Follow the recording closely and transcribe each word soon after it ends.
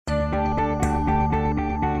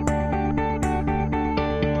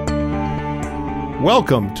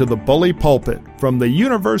Welcome to the Bully Pulpit from the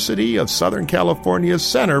University of Southern California's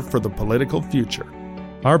Center for the Political Future.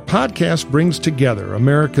 Our podcast brings together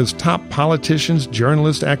America's top politicians,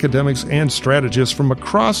 journalists, academics, and strategists from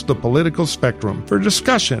across the political spectrum for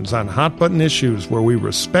discussions on hot-button issues where we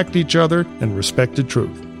respect each other and respect the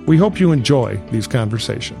truth. We hope you enjoy these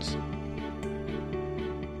conversations.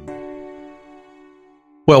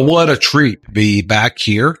 Well, what a treat to be back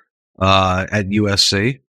here at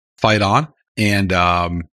USC, Fight On, and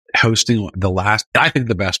hosting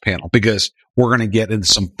the best panel, because we're going to get into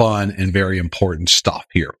some fun and very important stuff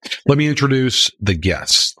here. Let me introduce the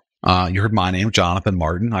guests. You heard my name, Jonathan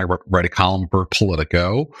Martin. I write a column for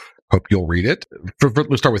Politico. Hope you'll read it.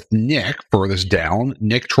 Let's start with Nick, furthest down.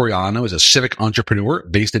 Nick Troiano is a civic entrepreneur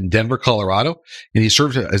based in Denver, Colorado, and he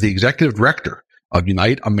serves as the executive director of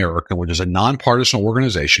Unite America, which is a nonpartisan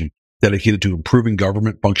organization dedicated to improving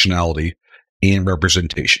government functionality and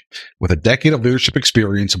representation. With a decade of leadership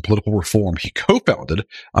experience in political reform, he co-founded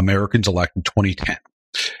Americans Elect in 2010.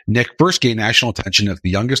 Nick first gained national attention as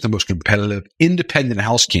the youngest and most competitive independent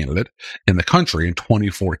House candidate in the country in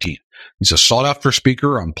 2014. He's a sought-after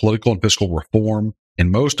speaker on political and fiscal reform,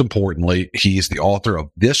 and most importantly, he's the author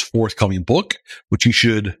of this forthcoming book, which you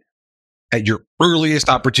should, at your earliest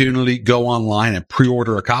opportunity, go online and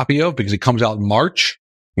pre-order a copy of, because it comes out in March.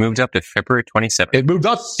 Moved up to February 27th. It moved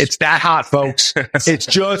up. It's that hot, folks. It's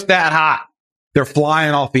just that hot. They're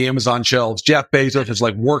flying off the Amazon shelves. Jeff Bezos is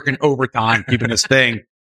like working overtime, keeping this thing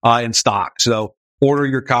in stock. So order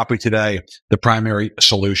your copy today. The Primary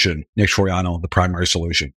Solution. Nick Troiano, The Primary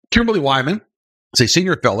Solution. Kimberly Wyman is a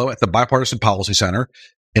senior fellow at the Bipartisan Policy Center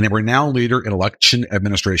and a renowned leader in election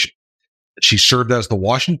administration. She served as the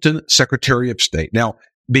Washington Secretary of State. Now,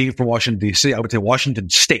 being from Washington, D.C., I would say Washington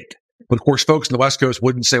State. But of course, folks in the West Coast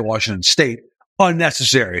wouldn't say Washington State.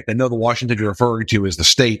 Unnecessary. They know the Washington you're referring to is the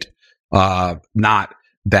state, not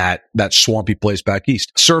that swampy place back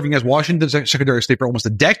east. Serving as Washington's Secretary of State for almost a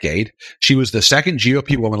decade, she was the second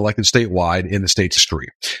GOP woman elected statewide in the state's history.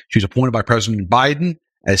 She was appointed by President Biden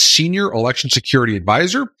as Senior Election Security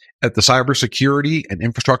Advisor at the Cybersecurity and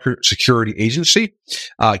Infrastructure Security Agency.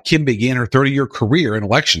 Kim began her 30-year career in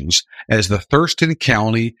elections as the Thurston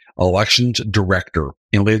County Elections Director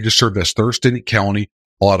and later served as Thurston County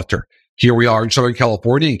Auditor. Here we are in Southern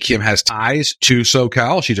California, and Kim has ties to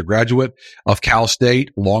SoCal. She's a graduate of Cal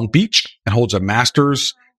State Long Beach and holds a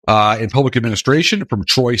master's in public administration from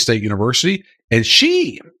Troy State University. And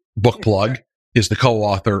she, book plug, is the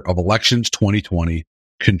co-author of Elections 2020,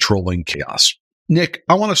 Controlling Chaos. Nick,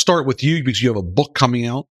 I want to start with you because you have a book coming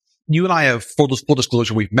out. You and I have full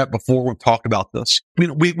disclosure. We've met before. We've talked about this. I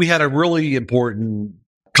mean, we had a really important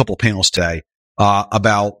couple of panels today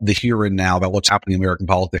about the here and now, about what's happening in American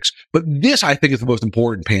politics. But this, I think, is the most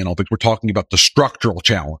important panel because we're talking about the structural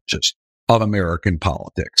challenges of American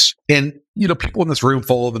politics. And, you know, people in this room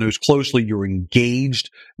follow the news closely. You're engaged.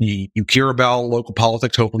 You care about local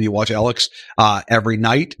politics. Hopefully you watch Alex every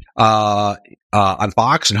night on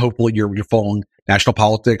Fox, and hopefully you're following national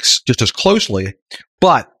politics just as closely.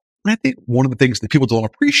 But I think one of the things that people don't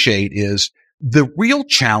appreciate is the real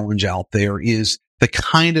challenge out there is the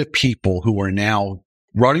kind of people who are now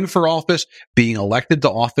running for office, being elected to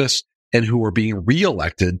office, and who are being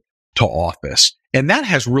reelected to office. And that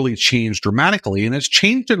has really changed dramatically, and it's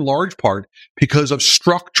changed in large part because of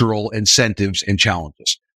structural incentives and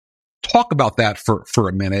challenges. Talk about that for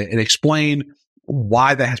a minute and explain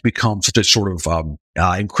why that has become such a sort of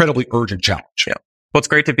incredibly urgent challenge. Yeah. Well, it's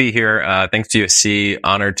great to be here. Thanks to USC.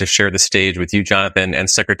 Honored to share the stage with you, Jonathan, and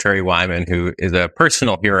Secretary Wyman, who is a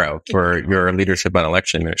personal hero for your leadership on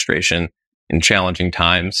election administration in challenging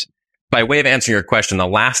times. By way of answering your question, the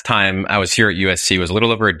last time I was here at USC was a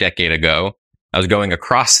little over a decade ago. I was going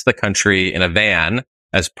across the country in a van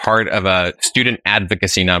as part of a student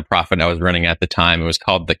advocacy nonprofit I was running at the time. It was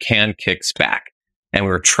called The Can Kicks Back. And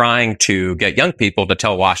we were trying to get young people to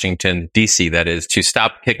tell Washington, D.C., that is, to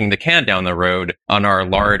stop kicking the can down the road on our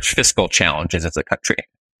large fiscal challenges as a country.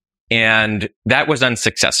 And that was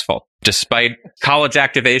unsuccessful. Despite college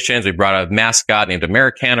activations, we brought a mascot named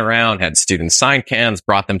American around, had students sign cans,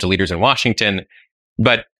 brought them to leaders in Washington.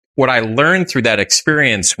 But what I learned through that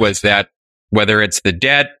experience was that whether it's the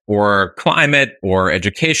debt or climate or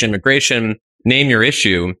education, immigration, name your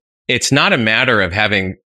issue, it's not a matter of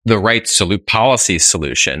having the right policy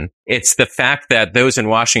solution. It's the fact that those in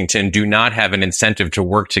Washington do not have an incentive to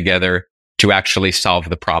work together to actually solve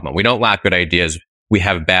the problem. We don't lack good ideas. We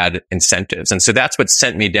have bad incentives. And so that's what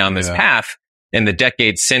sent me down this path in the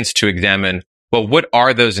decades since to examine, well, what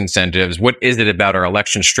are those incentives? What is it about our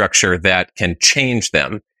election structure that can change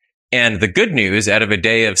them? And the good news out of a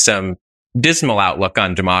day of some dismal outlook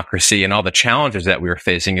on democracy and all the challenges that we were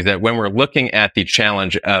facing is that when we're looking at the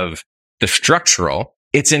challenge of the structural,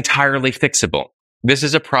 it's entirely fixable. This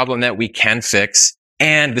is a problem that we can fix,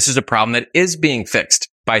 and this is a problem that is being fixed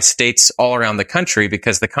by states all around the country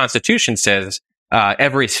because the Constitution says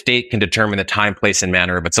every state can determine the time, place, and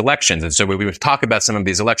manner of its elections. And so when we would talk about some of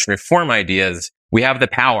these election reform ideas, we have the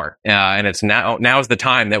power, and it's now is the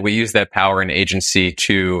time that we use that power and agency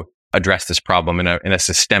to address this problem in a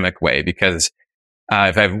systemic way. Because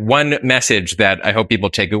if I have one message that I hope people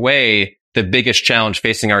take away, the biggest challenge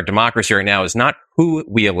facing our democracy right now is not who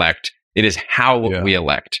we elect, it is how we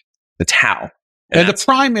elect. It's how. And the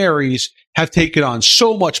primaries have taken on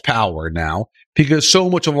so much power now because so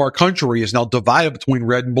much of our country is now divided between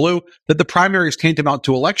red and blue that the primaries can't amount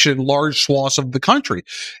to election in large swaths of the country.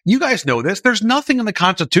 You guys know this. There's nothing in the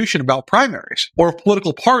Constitution about primaries or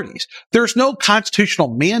political parties. There's no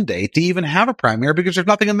constitutional mandate to even have a primary because there's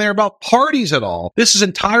nothing in there about parties at all. This is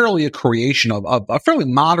entirely a creation of fairly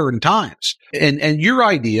modern times. And your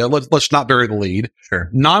idea, let's not bury the lead. Sure.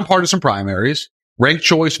 Nonpartisan primaries, ranked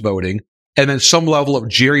choice voting, and then some level of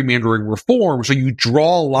gerrymandering reform. So you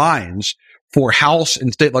draw lines for House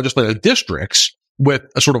and state legislative districts with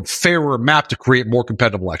a sort of fairer map to create more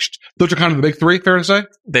competitive elections. Those are kind of the big three, fair to say?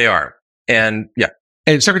 They are. And yeah.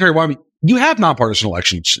 And Secretary Wyman, you have nonpartisan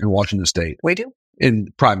elections in Washington state. We do.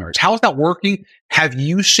 In primaries. How is that working? Have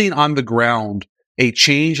you seen on the ground a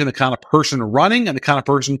change in the kind of person running and the kind of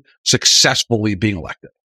person successfully being elected?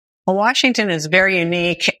 Well, Washington is very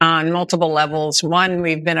unique on multiple levels. One,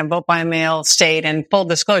 we've been a vote by mail state, and full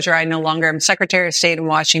disclosure, I no longer am Secretary of State in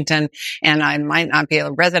Washington, and I might not be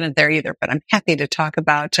a resident there either, but I'm happy to talk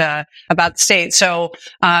about the state. So,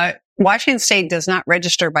 Washington state does not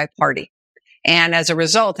register by party. And as a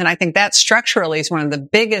result, and I think that structurally is one of the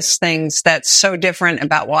biggest things that's so different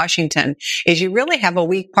about Washington, is you really have a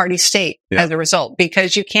weak party state as a result,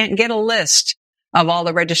 because you can't get a list of all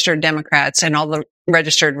the registered Democrats and all the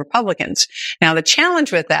registered Republicans. Now, the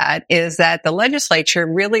challenge with that is that the legislature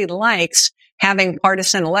really likes having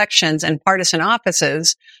partisan elections and partisan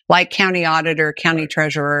offices like county auditor, county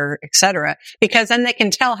treasurer, et cetera, because then they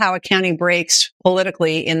can tell how a county breaks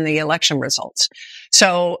politically in the election results.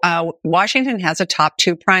 So, Washington has a top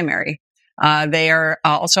two primary. They are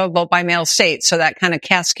also a vote by mail state. So that kind of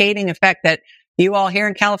cascading effect that you all here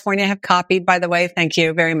in California have copied, by the way. Thank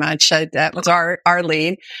you very much. That was our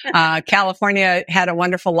lead. California had a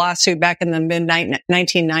wonderful lawsuit back in the mid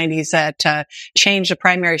 1990s that changed the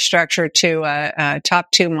primary structure to a top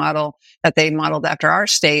two model that they modeled after our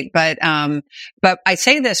state. But I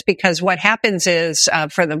say this because what happens is,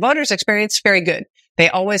 for the voters' experience, very good. They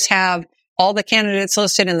always have all the candidates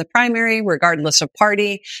listed in the primary, regardless of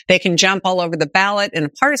party. They can jump all over the ballot in a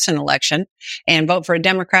partisan election and vote for a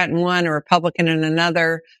Democrat in one, a Republican in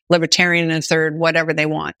another, Libertarian in a third, whatever they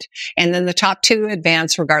want. And then the top two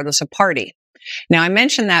advance regardless of party. Now, I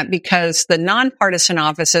mention that because the nonpartisan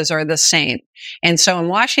offices are the same. And so in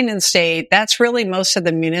Washington state, that's really most of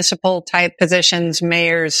the municipal type positions,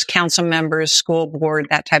 mayors, council members, school board,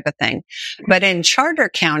 that type of thing. But in charter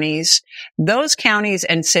counties, those counties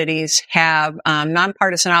and cities have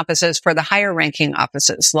nonpartisan offices for the higher ranking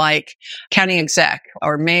offices like county exec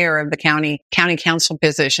or mayor of the county council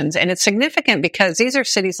positions. And it's significant because these are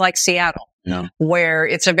cities like Seattle. Yeah. Where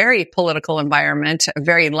it's a very political environment,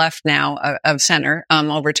 very left now of center,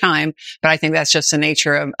 over time. But I think that's just the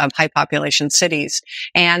nature of high population cities.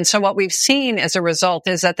 And so what we've seen as a result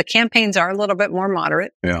is that the campaigns are a little bit more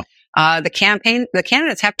moderate. Yeah. The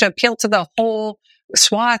candidates have to appeal to the whole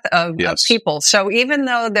swath of people. So even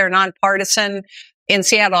though they're nonpartisan, in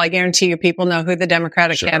Seattle, I guarantee you people know who the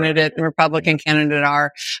Democratic candidate and Republican candidate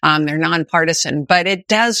are. They're nonpartisan, but it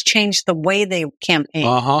does change the way they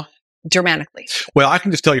campaign. Dramatically. Well, I can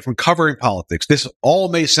just tell you from covering politics, this all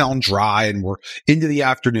may sound dry and we're into the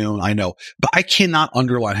afternoon, I know, but I cannot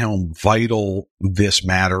underline how vital this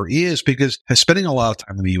matter is because spending a lot of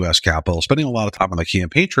time in the U.S. Capitol, spending a lot of time on the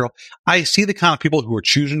campaign trail, I see the kind of people who are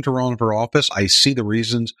choosing to run for office. I see the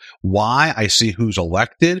reasons why. I see who's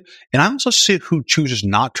elected. And I also see who chooses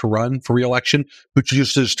not to run for re-election, who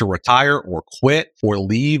chooses to retire or quit or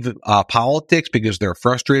leave politics because they're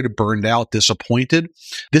frustrated, burned out, disappointed.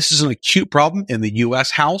 This is an acute problem in the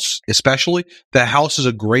U.S. House, especially. The House is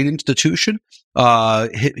a great institution.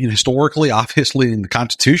 Historically, obviously, in the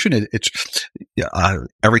Constitution,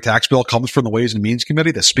 every tax bill comes from the Ways and Means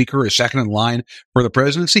Committee. The Speaker is second in line for the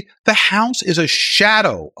presidency. The House is a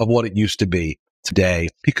shadow of what it used to be today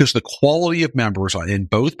because the quality of members in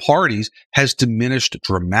both parties has diminished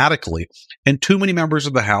dramatically, and too many members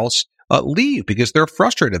of the House leave because they're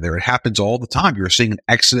frustrated there. It happens all the time. You're seeing an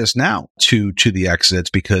exodus now to the exits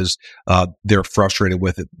because they're frustrated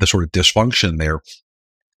with the sort of dysfunction there.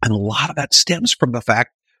 And a lot of that stems from the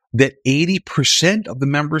fact that 80% of the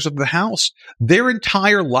members of the House, their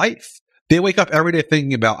entire life, they wake up every day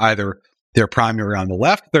thinking about either their primary on the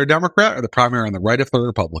left, if they're a Democrat, or the primary on the right, if they're a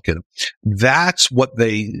Republican. That's what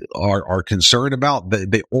they are concerned about.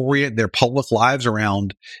 They orient their public lives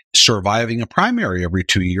around surviving a primary every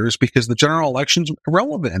 2 years because the general election's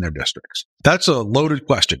irrelevant in their districts. That's a loaded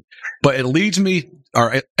question, but it leads me,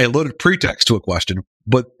 or a loaded pretext to a question.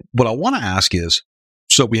 But what I want to ask is,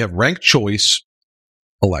 so we have ranked choice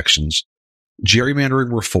elections,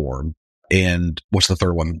 gerrymandering reform, and what's the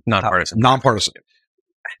third one? Nonpartisan.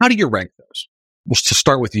 How do you rank those? Well, to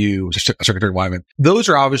start with you, Secretary Wyman, those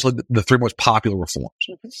are obviously the three most popular reforms.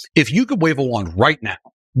 Mm-hmm. If you could wave a wand right now,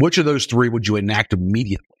 which of those three would you enact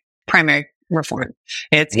immediately? Primary reform.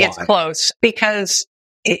 It's close because,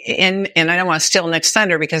 and I don't want to steal Nick's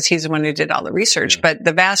thunder because he's the one who did all the research, but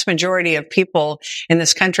the vast majority of people in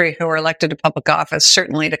this country who are elected to public office,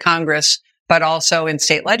 certainly to Congress, but also in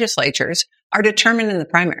state legislatures, are determined in the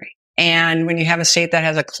primary. And when you have a state that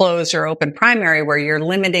has a closed or open primary where you're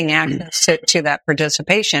limiting access to that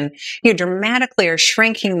participation, you dramatically are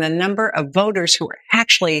shrinking the number of voters who are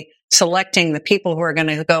actually selecting the people who are going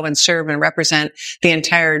to go and serve and represent the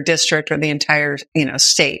entire district or the entire,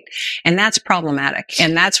 state. And that's problematic.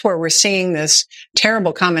 And that's where we're seeing this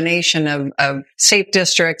terrible combination of safe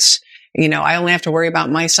districts. I only have to worry about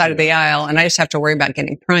my side of the aisle and I just have to worry about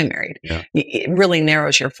getting primaried. Yeah. It really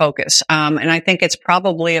narrows your focus. And I think it's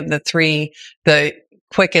probably of the three, the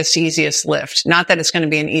quickest, easiest lift. Not that it's going to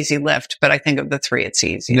be an easy lift, but I think of the three, it's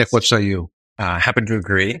easiest. Nick, what say you? Happen to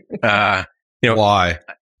agree. Why?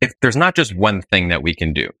 If there's not just one thing that we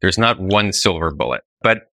can do, there's not one silver bullet,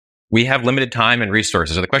 but we have limited time and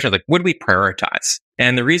resources. So the question is would we prioritize?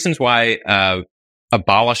 And the reasons why,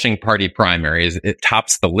 abolishing party primaries, it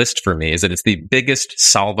tops the list for me, is that it's the biggest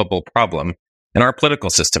solvable problem in our political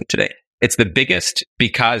system today. It's the biggest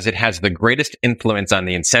because it has the greatest influence on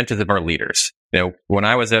the incentives of our leaders. When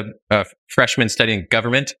I was a freshman studying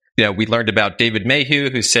government, we learned about David Mayhew,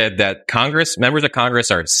 who said that members of Congress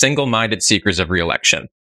are single-minded seekers of re-election.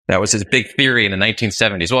 That was his big theory in the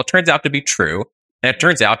 1970s. Well, it turns out to be true. And it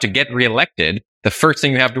turns out to get reelected, the first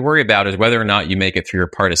thing you have to worry about is whether or not you make it through your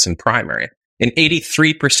partisan primary. In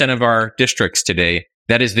 83% of our districts today,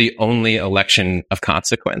 that is the only election of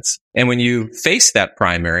consequence. And when you face that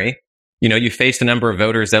primary, you face the number of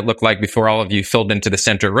voters that look like before all of you filled into the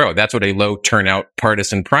center row. That's what a low turnout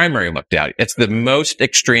partisan primary looked at. It's the most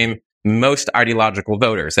extreme, most ideological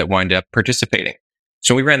voters that wind up participating.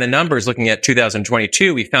 So we ran the numbers looking at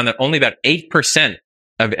 2022. We found that only about 8%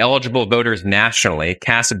 of eligible voters nationally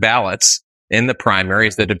cast ballots in the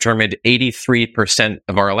primaries that determined 83%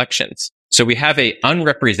 of our elections. So we have a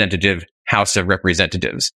unrepresentative House of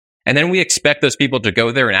Representatives. And then we expect those people to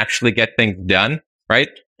go there and actually get things done, right?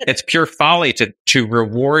 It's pure folly to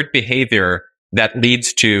reward behavior that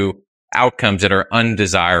leads to outcomes that are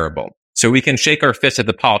undesirable. So we can shake our fists at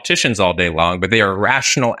the politicians all day long, but they are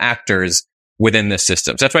rational actors within the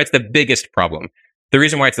system. So that's why it's the biggest problem. The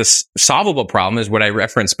reason why it's a solvable problem is what I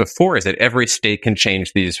referenced before, is that every state can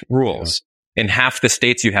change these rules. In half the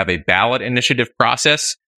states, you have a ballot initiative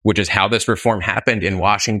process, which is how this reform happened in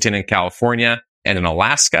Washington and California and in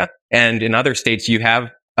Alaska. And in other states, you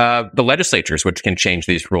have the legislatures, which can change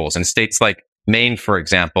these rules. And states like Maine, for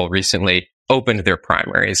example, recently opened their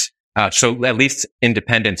primaries. So at least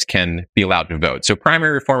independents can be allowed to vote. So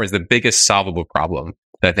primary reform is the biggest solvable problem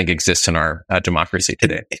that I think exists in our democracy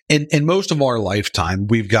today. In most of our lifetime,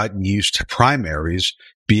 we've gotten used to primaries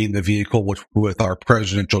being the vehicle with our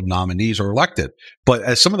presidential nominees are elected. But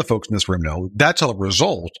as some of the folks in this room know, that's a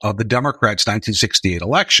result of the Democrats' 1968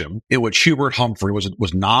 election, in which Hubert Humphrey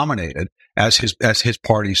was nominated as his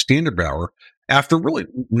party's standard bearer after really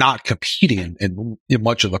not competing in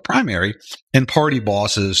much of the primary, and party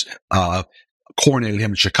bosses coronated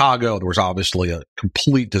him in Chicago. There was obviously a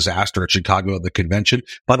complete disaster at Chicago at the convention.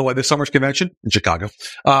 By the way, this summer's convention in Chicago.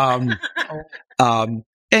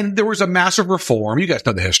 And there was a massive reform. You guys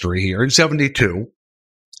know the history here in 72.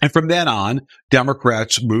 And from then on,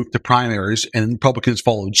 Democrats moved to primaries and Republicans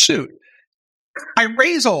followed suit. I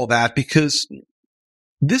raise all that because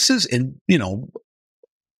this is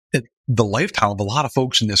the lifetime of a lot of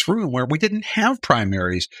folks in this room where we didn't have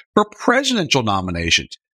primaries for presidential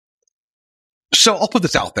nominations. So I'll put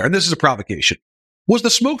this out there, and this is a provocation. Was the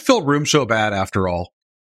smoke-filled room so bad after all?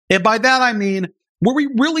 And by that I mean, were we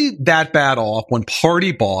really that bad off when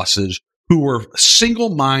party bosses who were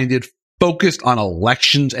single-minded, focused on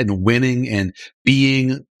elections and winning and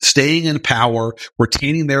being staying in power,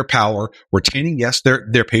 retaining their power, retaining, yes,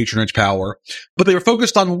 their patronage power, but they were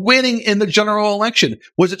focused on winning in the general election.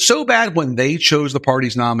 Was it so bad when they chose the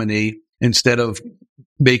party's nominee instead of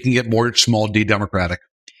making it more small d Democratic?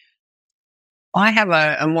 Well, I have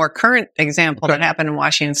a more current example that happened in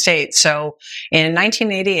Washington State. So in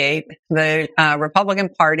 1988, the Republican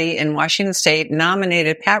Party in Washington State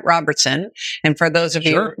nominated Pat Robertson. And for those of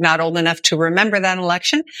you not old enough to remember that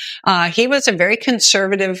election, he was a very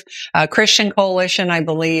conservative Christian coalition, I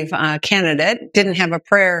believe, candidate. Didn't have a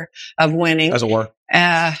prayer of winning. As it were.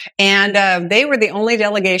 And they were the only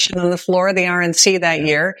delegation on the floor of the RNC that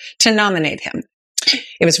year to nominate him.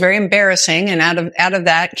 It was very embarrassing, and out of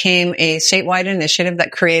that came a statewide initiative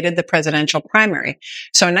that created the presidential primary.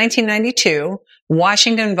 So in 1992,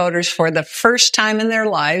 Washington voters, for the first time in their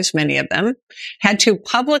lives, many of them, had to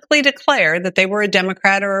publicly declare that they were a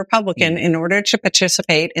Democrat or a Republican in order to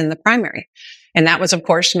participate in the primary. And that was, of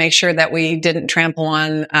course, to make sure that we didn't trample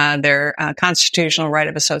on their constitutional right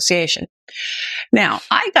of association. Now,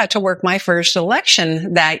 I got to work my first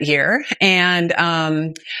election that year, and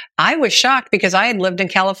I was shocked because I had lived in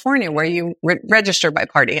California where you register by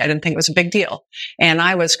party. I didn't think it was a big deal. And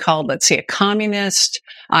I was called, a communist.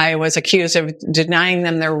 I was accused of denying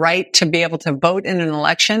them their right to be able to vote in an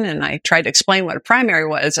election, and I tried to explain what a primary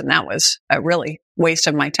was, and that was a really waste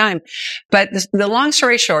of my time. But the long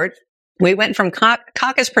story short, we went from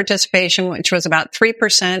caucus participation, which was about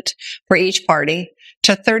 3% for each party,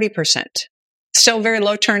 to 30%. Still very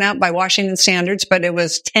low turnout by Washington standards, but it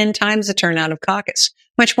was 10 times the turnout of caucus,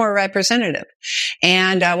 much more representative.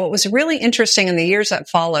 And what was really interesting in the years that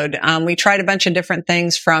followed, we tried a bunch of different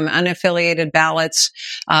things, from unaffiliated ballots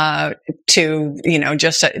to,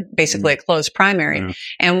 just basically a closed primary.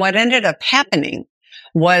 And what ended up happening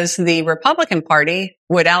was the Republican Party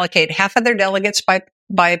would allocate half of their delegates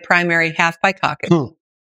by primary, half by caucus.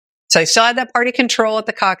 So they still had that party control at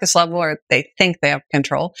the caucus level, or they think they have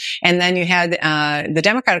control. And then you had the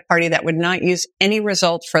Democratic Party that would not use any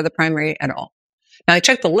results for the primary at all. Now, they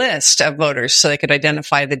took the list of voters so they could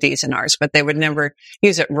identify the D's and R's, but they would never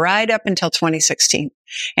use it right up until 2016.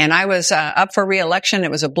 And I was up for re-election.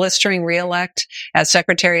 It was a blistering re-elect as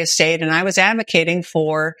Secretary of State, and I was advocating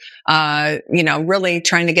for, really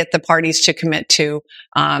trying to get the parties to commit to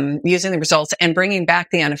using the results and bringing back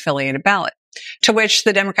the unaffiliated ballot. To which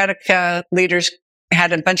the Democratic leaders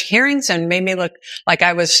had a bunch of hearings and made me look like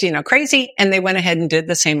I was, crazy, and they went ahead and did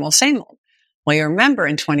the same old, same old. Well, you remember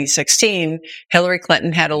in 2016, Hillary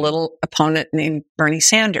Clinton had a little opponent named Bernie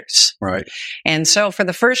Sanders. Right. And so for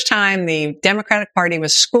the first time, the Democratic Party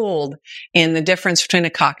was schooled in the difference between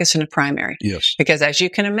a caucus and a primary. Yes. Because as you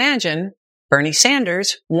can imagine, Bernie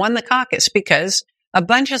Sanders won the caucus because a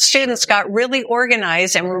bunch of students got really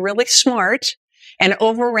organized and were really smart and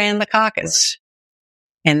overran the caucus.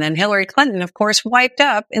 And then Hillary Clinton, of course, wiped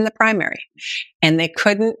up in the primary. And they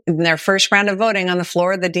couldn't, in their first round of voting on the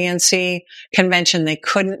floor of the DNC convention, they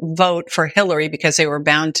couldn't vote for Hillary because they were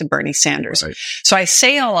bound to Bernie Sanders. Right. So I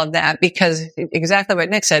say all of that because exactly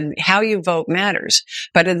what Nick said, how you vote matters.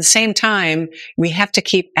 But at the same time, we have to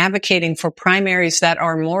keep advocating for primaries that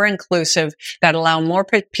are more inclusive, that allow more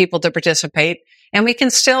people to participate. And we can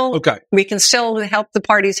still help the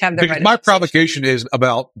parties have their right. My provocation is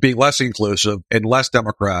about being less inclusive and less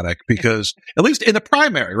democratic, because at least in the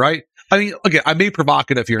primary, right? I mean, again, I may be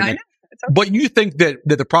provocative here, Nick, but you think that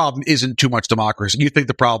the problem isn't too much democracy. You think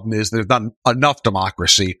the problem is there's not enough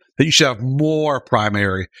democracy, that you should have more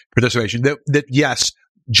primary participation, that yes,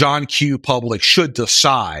 John Q. Public should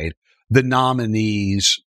decide the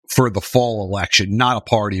nominees for the fall election, not a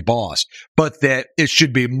party boss, but that it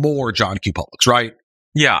should be more John Q. Publics, right?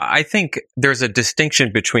 Yeah, I think there's a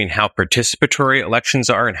distinction between how participatory elections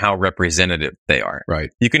are and how representative they are. Right.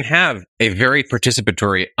 You can have a very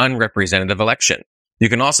participatory, unrepresentative election. You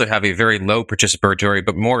can also have a very low participatory,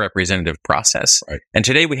 but more representative process. Right. And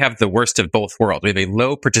today we have the worst of both worlds. We have a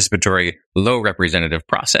low participatory, low representative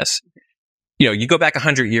process. You go back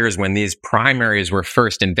 100 years when these primaries were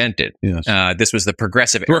first invented. Yes. This was the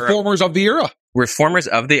progressive era. Reformers of the era. Reformers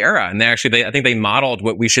of the era. And I think they modeled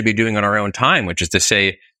what we should be doing on our own time, which is to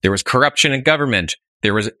say there was corruption in government.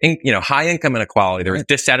 There was, high income inequality. There was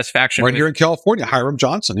dissatisfaction. Right here in California, Hiram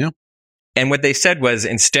Johnson. Yeah. And what they said was,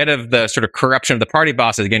 instead of the sort of corruption of the party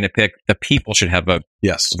bosses getting to pick, the people should have a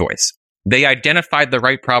voice. They identified the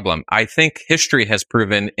right problem. I think history has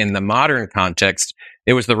proven in the modern context,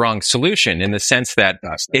 it was the wrong solution, in the sense that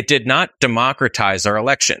it did not democratize our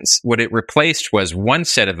elections. What it replaced was one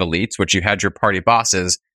set of elites, which you had your party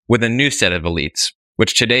bosses, with a new set of elites,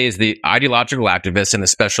 which today is the ideological activists and the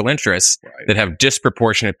special interests that have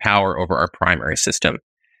disproportionate power over our primary system.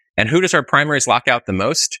 And who does our primaries lock out the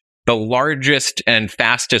most? The largest and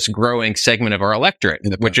fastest growing segment of our electorate,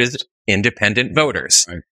 which is independent voters.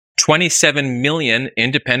 Right. 27 million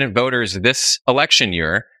independent voters this election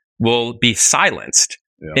year will be silenced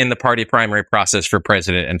in the party primary process for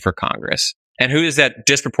president and for Congress. And who does that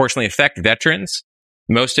disproportionately affect? Veterans,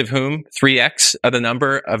 most of whom 3x of the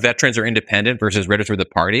number of veterans are independent versus registered with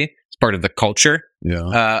the party. It's part of the culture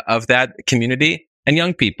of that community, and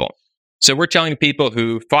young people. So we're telling people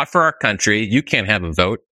who fought for our country, you can't have a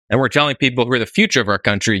vote. And we're telling people who are the future of our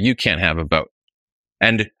country, you can't have a vote.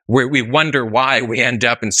 And we wonder why we end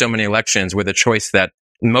up in so many elections with a choice that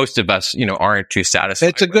most of us, aren't too satisfied.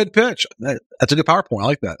 It's a good pitch. That's a good PowerPoint. I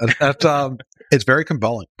like that. That's it's very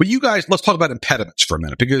compelling. But you guys, let's talk about impediments for a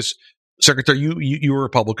minute, because Secretary, you were a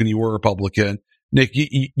Republican. You were a Republican. Nick,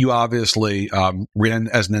 you obviously ran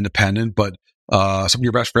as an independent, but some of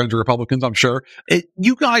your best friends are Republicans, I'm sure.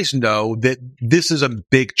 You guys know that this is a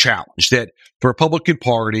big challenge, that the Republican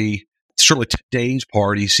Party, certainly today's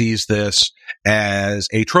party, sees this as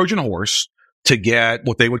a Trojan horse to get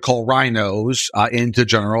what they would call rhinos into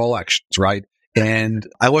general elections, right? And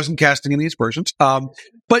I wasn't casting any aspersions.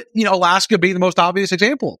 But, Alaska being the most obvious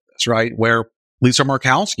example of this, right? Where Lisa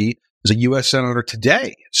Murkowski is a U.S. Senator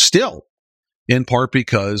today, still, in part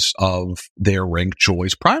because of their ranked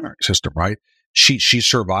choice primary system, right? She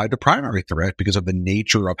survived a primary threat because of the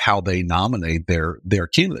nature of how they nominate their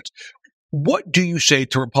candidates. What do you say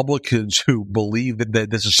to Republicans who believe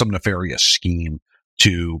that this is some nefarious scheme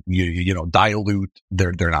to, dilute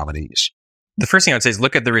their nominees? The first thing I would say is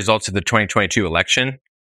look at the results of the 2022 election.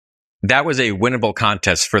 That was a winnable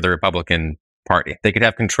contest for the Republican Party. They could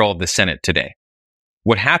have control of the Senate today.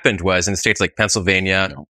 What happened was in states like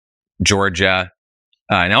Pennsylvania, Georgia,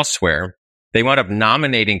 and elsewhere, they wound up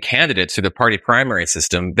nominating candidates through the party primary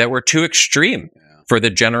system that were too extreme for the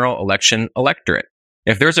general election electorate.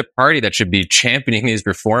 If there's a party that should be championing these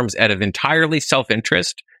reforms out of entirely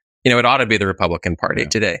self-interest, it ought to be the Republican Party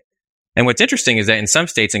today. And what's interesting is that in some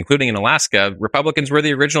states, including in Alaska, Republicans were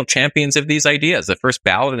the original champions of these ideas. The first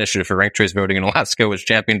ballot initiative for ranked choice voting in Alaska was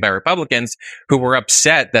championed by Republicans who were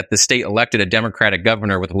upset that the state elected a Democratic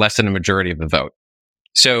governor with less than a majority of the vote.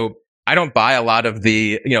 So I don't buy a lot of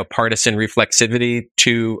the, partisan reflexivity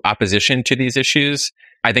to opposition to these issues.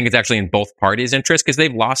 I think it's actually in both parties' interest because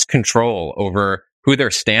they've lost control over who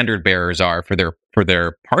their standard bearers are for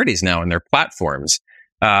their parties now and their platforms.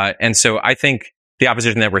 And so I think the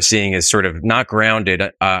opposition that we're seeing is sort of not grounded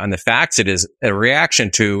on the facts. It is a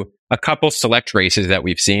reaction to a couple select races that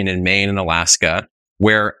we've seen in Maine and Alaska,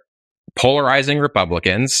 where polarizing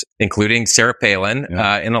Republicans, including Sarah Palin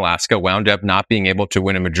in Alaska, wound up not being able to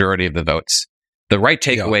win a majority of the votes. The right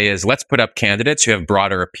takeaway is let's put up candidates who have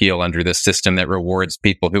broader appeal under this system that rewards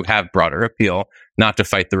people who have broader appeal, not to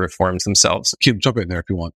fight the reforms themselves. Kim, jump in there if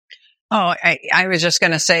you want. Oh, I was just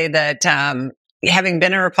going to say that having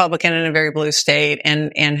been a Republican in a very blue state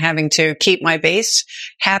and having to keep my base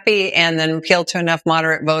happy and then appeal to enough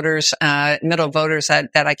moderate voters, middle voters that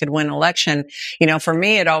I could win an election. For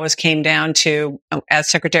me, it always came down to, as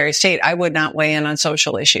Secretary of State, I would not weigh in on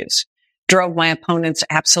social issues. Drove my opponents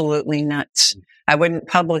absolutely nuts. I wouldn't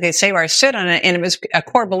publicly say where I stood on it. And it was a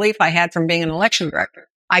core belief I had from being an election director.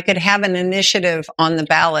 I could have an initiative on the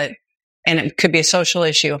ballot and it could be a social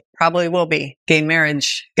issue. Probably will be gay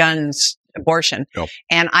marriage, guns, abortion.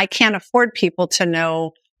 And I can't afford people to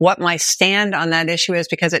know what my stand on that issue is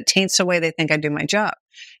because it taints the way they think I do my job.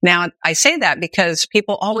 Now, I say that because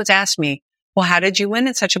people always ask me, well, how did you win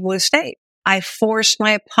in such a blue state? I forced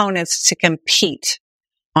my opponents to compete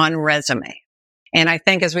on resume. And I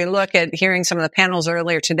think as we look at hearing some of the panels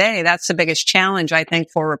earlier today, that's the biggest challenge, I think,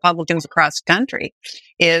 for Republicans across the country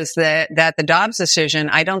is that the Dobbs decision,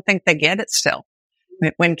 I don't think they get it still.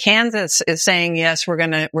 When Kansas is saying, yes, we're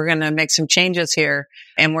going to make some changes here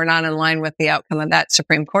and we're not in line with the outcome of that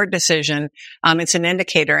Supreme Court decision, it's an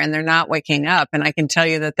indicator and they're not waking up. And I can tell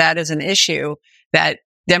you that is an issue that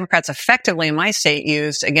Democrats effectively in my state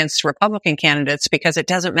used against Republican candidates because it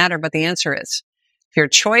doesn't matter what the answer is. If you're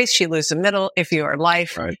choice, you lose the middle. If you are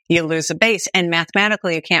life, you lose the base. And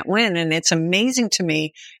mathematically, you can't win. And it's amazing to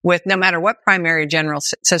me with no matter what primary general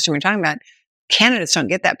system you're talking about, candidates don't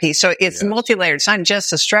get that piece. So it's multi-layered. It's not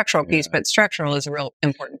just a structural piece, but structural is a real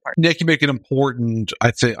important part. Nick, you make an important,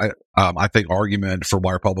 I think, argument for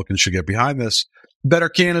why Republicans should get behind this. Better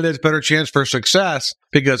candidates, better chance for success,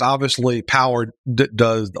 because obviously power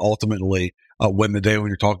does ultimately win the day when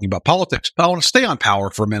you're talking about politics. But I want to stay on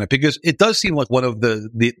power for a minute because it does seem like one of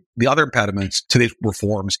the other impediments to these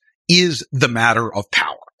reforms is the matter of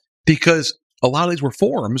power, because a lot of these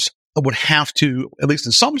reforms would have to, at least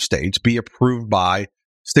in some states, be approved by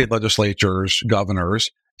state legislatures,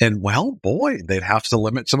 governors, And well, boy, they'd have to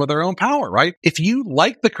limit some of their own power, right? If you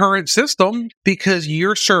like the current system because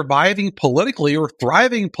you're surviving politically or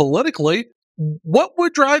thriving politically, what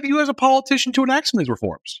would drive you as a politician to enact some of these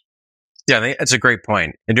reforms? Yeah, I think that's a great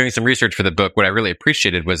point. In doing some research for the book, what I really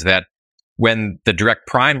appreciated was that when the direct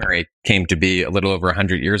primary came to be a little over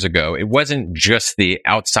 100 years ago, it wasn't just the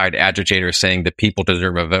outside agitator saying the people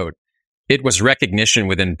deserve a vote. It was recognition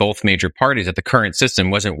within both major parties that the current system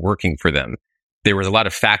wasn't working for them. There was a lot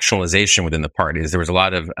of factionalization within the parties. There was a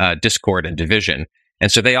lot of discord and division.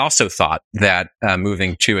 And so they also thought that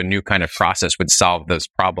moving to a new kind of process would solve those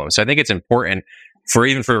problems. So I think it's important for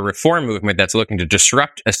a reform movement that's looking to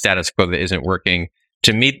disrupt a status quo that isn't working,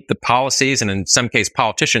 to meet the policies and in some case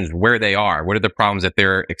politicians where they are. What are the problems that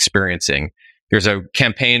they're experiencing? There's a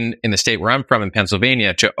campaign in the state where I'm from in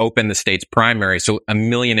Pennsylvania to open the state's primary so 1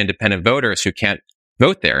 million independent voters who can't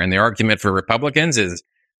vote there. And the argument for Republicans is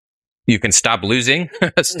you can stop losing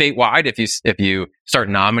statewide if you start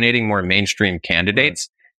nominating more mainstream candidates.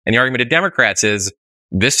 Right. And the argument of Democrats is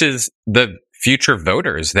this is the future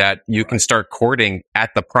voters that you can start courting at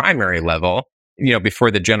the primary level, before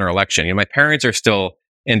the general election. My parents are still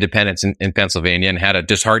independents in Pennsylvania and had a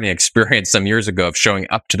disheartening experience some years ago of showing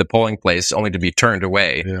up to the polling place only to be turned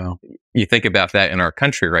away. Yeah. You think about that in our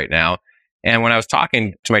country right now. And when I was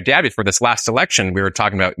talking to my dad before this last election, we were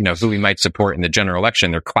talking about, who we might support in the general election.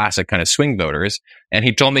 They're classic kind of swing voters. And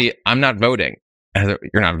he told me, I'm not voting. And I said,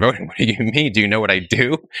 you're not voting? What do you mean? Do you know what I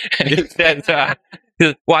do? And he said,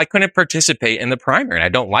 well, I couldn't participate in the primary and I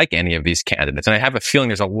don't like any of these candidates. And I have a feeling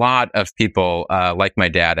there's a lot of people like my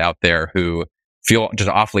dad out there who feel just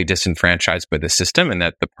awfully disenfranchised by the system and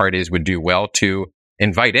that the parties would do well to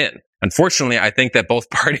invite in. Unfortunately, I think that both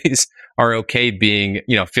parties are okay being,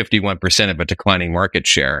 51% of a declining market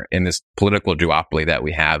share in this political duopoly that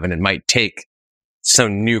we have. And it might take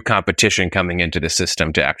some new competition coming into the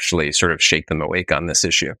system to actually sort of shake them awake on this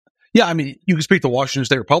issue. Yeah, I mean, you can speak to Washington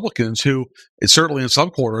state Republicans who, certainly in some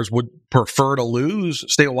quarters, would prefer to lose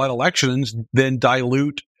statewide elections than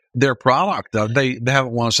dilute their product. They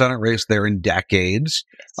haven't won a Senate race there in decades.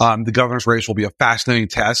 The governor's race will be a fascinating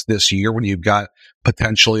test this year when you've got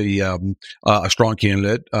potentially a strong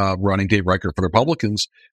candidate running, Dave Reichert, for the Republicans.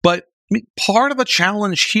 But I mean, part of the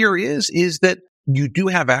challenge here is that you do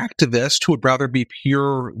have activists who would rather be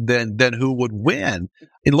pure than who would win.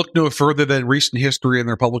 And look no further than recent history in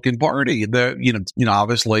the Republican Party.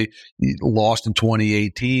 Obviously lost in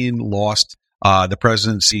 2018, lost the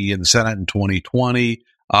presidency and the Senate in 2020.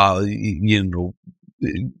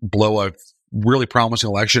 Blow a really promising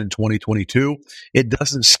election in 2022. It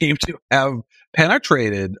doesn't seem to have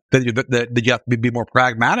penetrated that you have to be more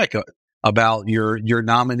pragmatic about your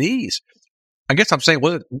nominees. I guess I'm saying,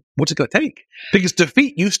 what's it going to take? Because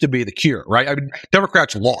defeat used to be the cure, right? I mean,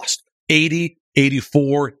 Democrats lost 80,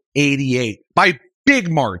 84, 88 by big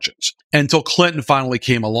margins until Clinton finally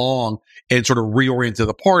came along and sort of reoriented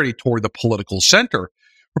the party toward the political center.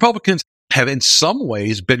 Republicans have in some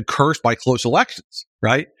ways been cursed by close elections,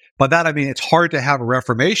 right? By that, I mean, it's hard to have a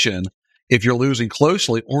reformation if you're losing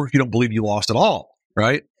closely or if you don't believe you lost at all,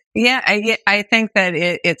 right? Yeah, I think that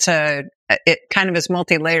it kind of is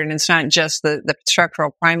multi-layered, and it's not just the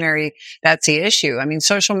structural primary that's the issue. I mean,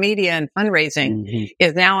 social media and fundraising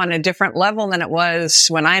is now on a different level than it was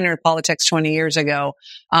when I entered politics 20 years ago,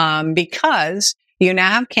 because you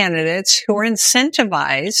now have candidates who are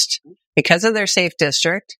incentivized because of their safe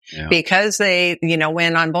district, because they,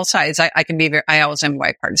 win on both sides. I always am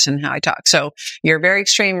bipartisan in how I talk. So your very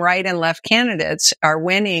extreme right and left candidates are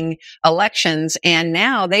winning elections, and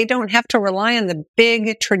now they don't have to rely on the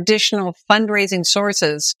big traditional fundraising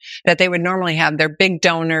sources that they would normally have. They're big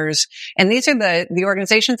donors. And these are the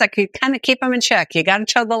organizations that could kind of keep them in check. You got to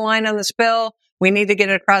toe the line on this bill. We need to get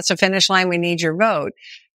it across the finish line. We need your vote.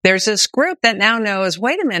 There's this group that now knows,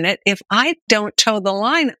 wait a minute, if I don't toe the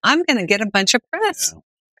line, I'm going to get a bunch of press. Yeah.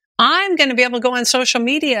 I'm going to be able to go on social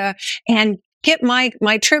media and get my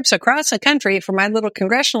troops across the country for my little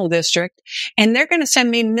congressional district, and they're going to send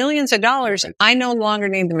me millions of dollars. Right. I no longer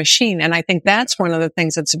need the machine. And I think that's one of the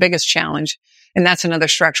things that's the biggest challenge. And that's another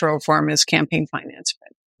structural reform is campaign finance.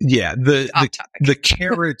 Yeah. The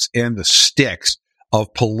carrots and the sticks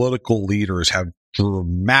of political leaders have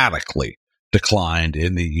dramatically declined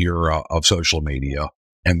in the era of social media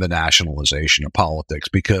and the nationalization of politics,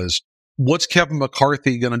 because what's Kevin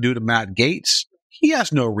McCarthy going to do to Matt Gaetz? He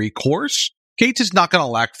has no recourse. Gaetz is not going to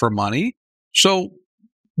lack for money. So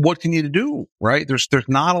what can you do, right? There's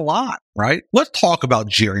not a lot, right? Let's talk about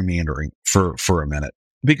gerrymandering for a minute,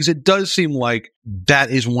 because it does seem like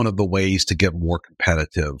that is one of the ways to get more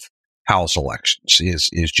competitive House elections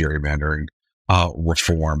is gerrymandering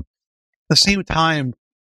reform. At the same time,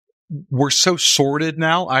 we're so sorted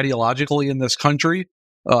now ideologically in this country,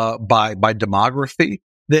 by demography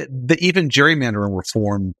that even gerrymandering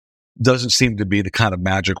reform doesn't seem to be the kind of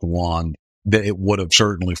magic wand that it would have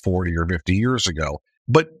certainly 40 or 50 years ago.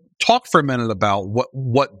 But talk for a minute about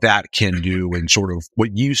what that can do and sort of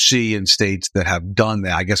what you see in states that have done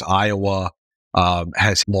that. I guess Iowa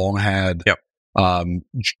has long had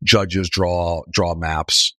judges draw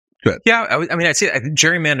maps. Good. Yeah, I mean, I'd say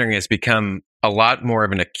gerrymandering has become a lot more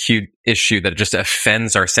of an acute issue that just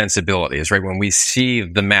offends our sensibilities, right? When we see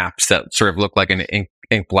the maps that sort of look like an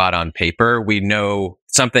ink blot on paper, we know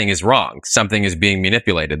something is wrong. Something is being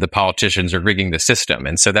manipulated. The politicians are rigging the system.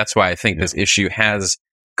 And so that's why I think this issue has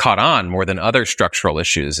caught on more than other structural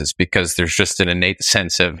issues, is because there's just an innate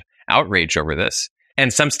sense of outrage over this.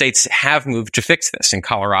 And some states have moved to fix this. In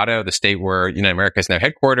Colorado, the state where United America is now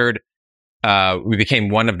headquartered, we became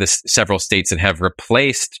one of the several states that have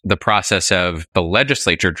replaced the process of the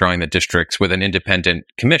legislature drawing the districts with an independent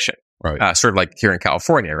commission, right? Sort of like here in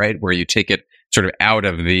California, right? Where you take it sort of out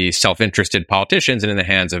of the self-interested politicians and in the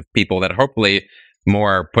hands of people that are hopefully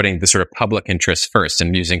more putting the sort of public interest first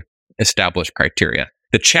and using established criteria.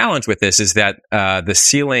 The challenge with this is that the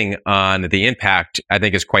ceiling on the impact, I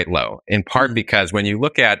think, is quite low, in part because when you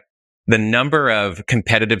look at the number of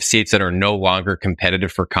competitive seats that are no longer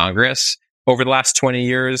competitive for Congress over the last 20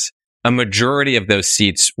 years, a majority of those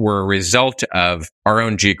seats were a result of our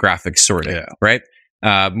own geographic sorting, right?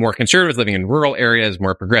 More conservatives living in rural areas,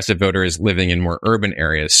 more progressive voters living in more urban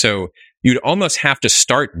areas. So you'd almost have to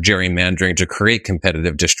start gerrymandering to create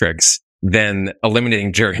competitive districts than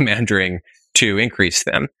eliminating gerrymandering to increase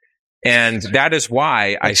them. And that is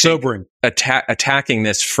why I think attacking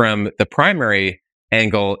this from the primary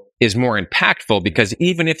angle is more impactful, because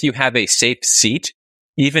even if you have a safe seat,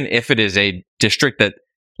 even if it is a district that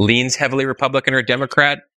leans heavily Republican or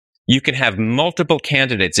Democrat, you can have multiple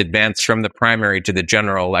candidates advance from the primary to the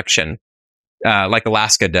general election, like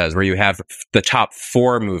Alaska does, where you have the top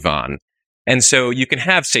 4 move on. And so you can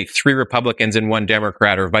have, say, 3 Republicans and 1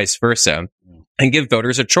 Democrat or vice versa, and give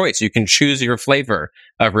voters a choice. You can choose your flavor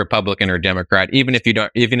of Republican or Democrat, even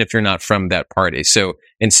if you're not from that party. So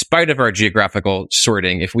in spite of our geographical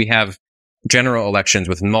sorting, if we have general elections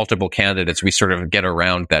with multiple candidates, we sort of get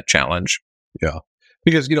around that challenge. Yeah.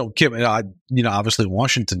 Because, Kim, obviously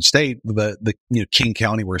Washington State, the King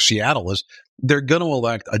County where Seattle is, they're going to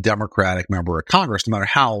elect a Democratic member of Congress, no matter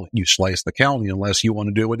how you slice the county, unless you want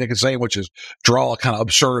to do what Nick is saying, which is draw a kind of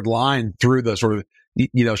absurd line through the sort of,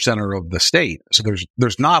 center of the state. So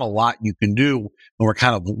there's not a lot you can do when we're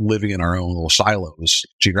kind of living in our own little silos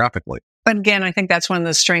geographically. But again, I think that's one of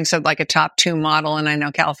the strengths of like a top 2 model. And I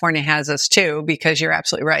know California has this too, because you're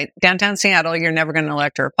absolutely right. Downtown Seattle, you're never going to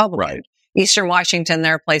elect a Republican. Right. Eastern Washington,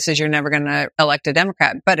 there are places you're never going to elect a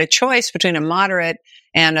Democrat. But a choice between a moderate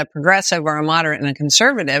and a progressive, or a moderate and a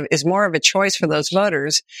conservative, is more of a choice for those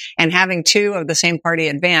voters. And having 2 of the same party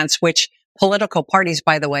advance, which political parties,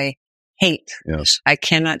 by the way, hate. Yes. I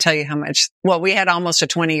cannot tell you how much. Well, we had almost a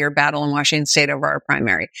 20-year battle in Washington State over our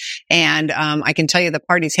primary. And I can tell you the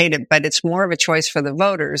parties hate it, but it's more of a choice for the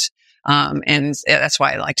voters. And that's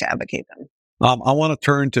why I like to advocate them. I want to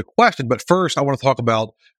turn to question, but first I want to talk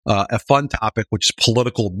about a fun topic, which is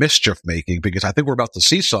political mischief making, because I think we're about to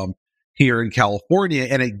see some here in California,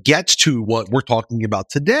 and it gets to what we're talking about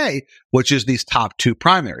today, which is these top 2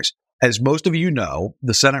 primaries. As most of you know,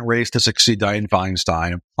 the Senate race to succeed Dianne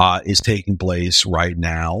Feinstein is taking place right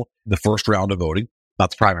now. The first round of voting, not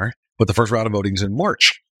the primary, but the first round of voting is in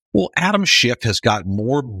March. Well, Adam Schiff has got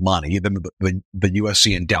more money than the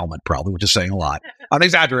USC endowment, probably, which is saying a lot. I'm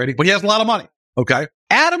exaggerating, but he has a lot of money. Okay.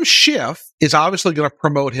 Adam Schiff is obviously going to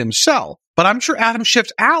promote himself, but I'm sure Adam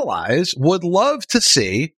Schiff's allies would love to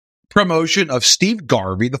see promotion of Steve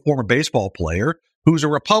Garvey, the former baseball player, who's a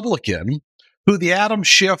Republican, who the Adam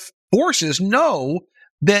Schiff forces know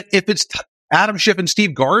that if it's Adam Schiff and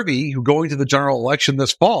Steve Garvey who are going to the general election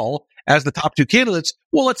this fall as the top 2 candidates,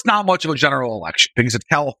 well, it's not much of a general election because it's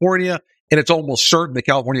California, and it's almost certain that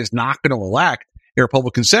California is not going to elect a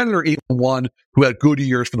Republican senator, even one who had good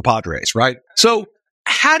years for the Padres, right? So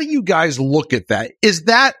how do you guys look at that? Is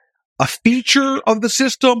that a feature of the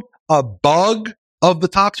system, a bug of the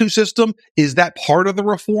top 2 system? Is that part of the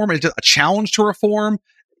reform? Is it a challenge to reform?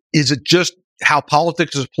 Is it just how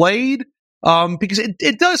politics is played? Because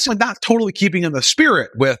it does seem not totally keeping in the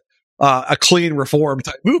spirit with a clean reform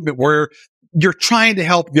type movement where you're trying to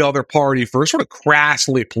help the other party for sort of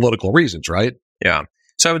crassly political reasons, right? Yeah.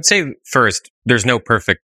 So I would say first, there's no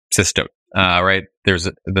perfect system, right? There's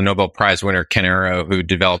the Nobel Prize winner, Ken Arrow, who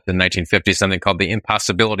developed in 1950 something called the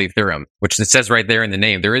impossibility theorem, which it says right there in the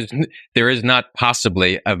name. There is not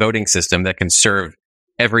possibly a voting system that can serve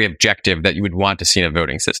every objective that you would want to see in a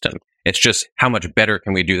voting system. It's just how much better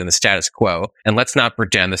can we do than the status quo? And let's not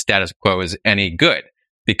pretend the status quo is any good,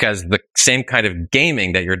 because the same kind of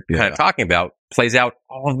gaming that you're kind of talking about plays out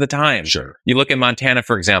all of the time. Sure. You look at Montana,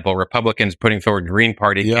 for example, Republicans putting forward Green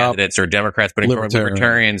Party candidates or Democrats putting forward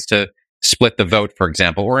Libertarians to split the vote, for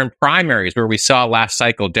example, or in primaries where we saw last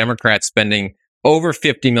cycle Democrats spending over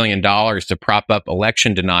 $50 million to prop up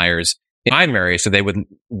election deniers in primaries so they would,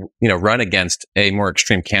 run against a more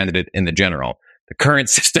extreme candidate in the general. The current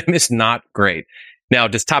system is not great. Now,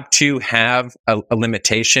 does top two have a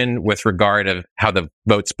limitation with regard of how the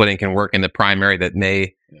vote splitting can work in the primary that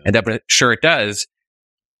may end up? Sure, it does.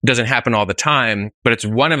 Doesn't happen all the time, but it's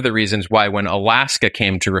one of the reasons why when Alaska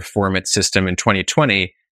came to reform its system in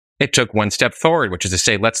 2020, it took one step forward, which is to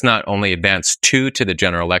say, let's not only advance 2 to the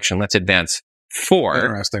general election, let's advance 4.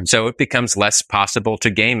 Interesting. So it becomes less possible to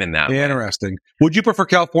game in that way. Interesting. Would you prefer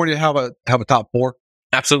California to have a top 4?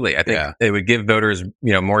 Absolutely. I think it would give voters,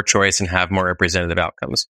 more choice and have more representative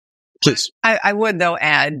outcomes. Please. I would, though,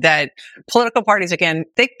 add that political parties, again,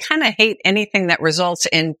 they kind of hate anything that results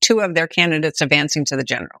in 2 of their candidates advancing to the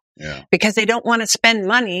general. Yeah. Because they don't want to spend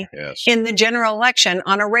money in the general election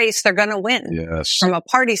on a race they're going to win. Yes. From a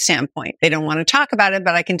party standpoint. They don't want to talk about it,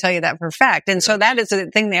 but I can tell you that for a fact. And so that is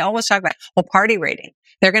the thing they always talk about. Well, party rating.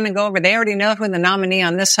 They're going to go over. They already know who the nominee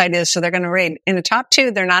on this side is, so they're going to rate. In the top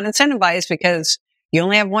 2, they're not incentivized because you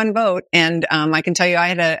only have one vote. And, I can tell you, I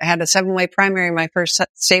had a 7-way primary in my first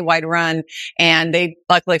statewide run. And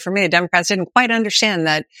luckily for me, the Democrats didn't quite understand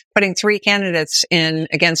that putting 3 candidates in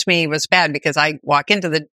against me was bad because I walk into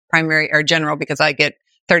the primary or general because I get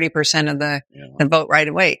 30% of the vote right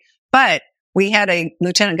away. But we had a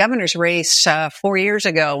lieutenant governor's race, 4 years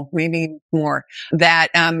ago, maybe more, that,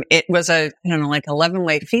 it was like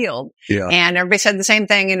 11-way field. Yeah. And everybody said the same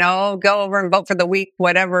thing, go over and vote for the weak,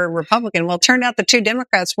 whatever Republican. Well, it turned out the 2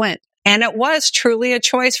 Democrats went. And it was truly a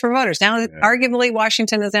choice for voters. Now, arguably,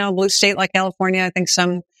 Washington is now a blue state like California. I think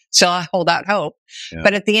some still hold out hope. Yeah.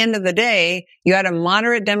 But at the end of the day, you had a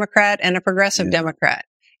moderate Democrat and a progressive Democrat.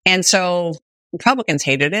 And so Republicans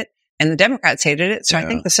hated it. And the Democrats hated it. So I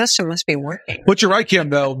think the system must be working. But you're right, Kim,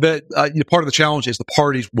 though, that part of the challenge is the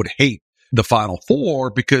parties would hate the Final Four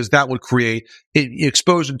because that would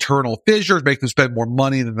expose internal fissures, make them spend more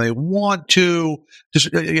money than they want to,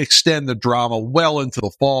 just extend the drama well into the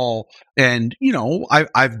fall. And,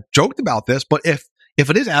 I've joked about this, but if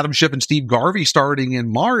it is Adam Schiff and Steve Garvey starting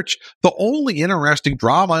in March, the only interesting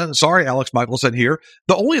drama, sorry, Alex Michelson here,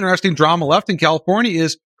 the only interesting drama left in California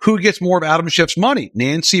is who gets more of Adam Schiff's money,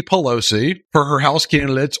 Nancy Pelosi for her House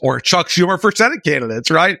candidates or Chuck Schumer for Senate candidates,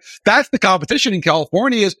 right? That's the competition in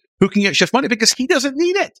California is who can get Schiff money because he doesn't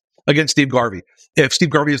need it against Steve Garvey. If Steve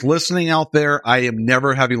Garvey is listening out there, I am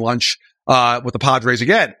never having lunch with the Padres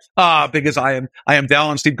again because I am down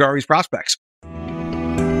on Steve Garvey's prospects.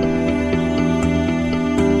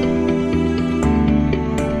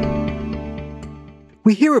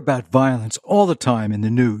 We hear about violence all the time in the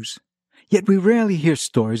news. Yet we rarely hear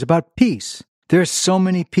stories about peace. There are so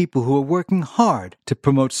many people who are working hard to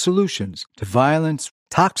promote solutions to violence,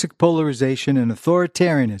 toxic polarization, and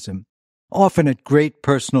authoritarianism, often at great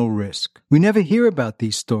personal risk. We never hear about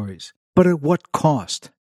these stories, but at what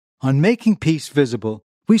cost? On Making Peace Visible,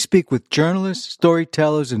 we speak with journalists,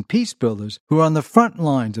 storytellers, and peace builders who are on the front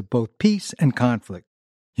lines of both peace and conflict.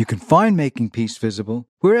 You can find Making Peace Visible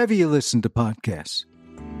wherever you listen to podcasts.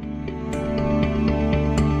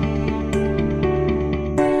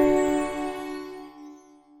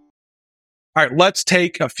 All right, let's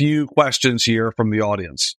take a few questions here from the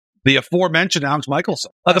audience. The aforementioned Alex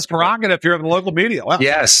Michelson. The prerogative here of the local media. Wow.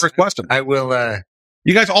 Yes. First question. I will.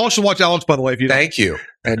 You guys all should watch Alex, by the way. If you Thank you.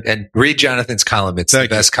 And read Jonathan's column. It's the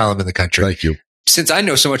best column in the country. Thank you. Since I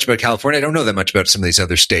know so much about California, I don't know that much about some of these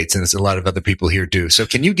other states, and there's a lot of other people here do. So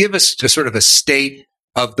can you give us just sort of a state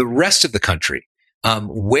of the rest of the country?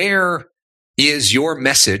 Where is your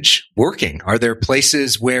message working? Are there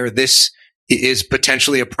places where this is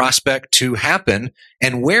potentially a prospect to happen?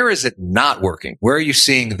 And where is it not working? Where are you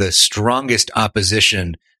seeing the strongest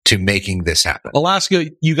opposition to making this happen? Alaska,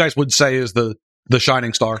 you guys would say, is the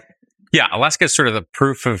shining star. Yeah, Alaska is sort of the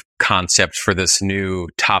proof of concept for this new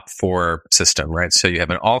top 4 system, right? So you have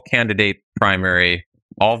an all-candidate primary.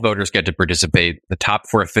 All voters get to participate. The top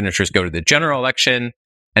 4 finishers go to the general election.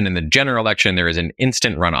 And in the general election, there is an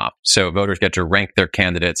instant runoff. So voters get to rank their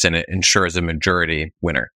candidates, and it ensures a majority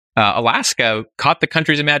winner. Alaska caught the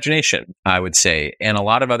country's imagination, I would say, and a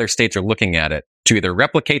lot of other states are looking at it to either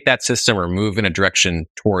replicate that system or move in a direction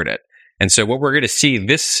toward it. And so what we're going to see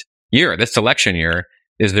this election year,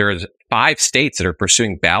 is there is 5 states that are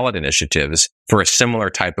pursuing ballot initiatives for a similar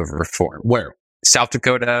type of reform. Where? South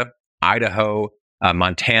Dakota, Idaho,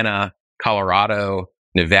 Montana, Colorado,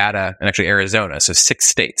 Nevada, and actually Arizona. So 6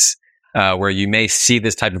 states where you may see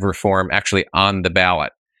this type of reform actually on the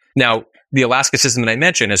ballot. Now, the Alaska system that I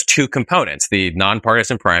mentioned has 2 components, the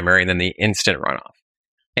nonpartisan primary and then the instant runoff.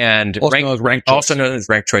 And also known as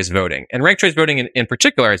ranked choice voting. And ranked choice voting in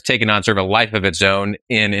particular has taken on sort of a life of its own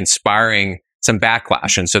in inspiring some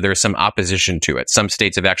backlash. And so there's some opposition to it. Some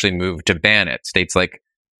states have actually moved to ban it. States like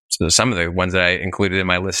some of the ones that I included in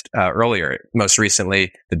my list earlier. Most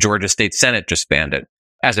recently, the Georgia State Senate just banned it.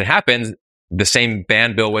 As it happens, the same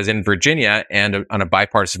ban bill was in Virginia and on a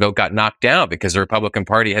bipartisan vote got knocked down because the Republican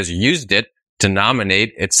Party has used it to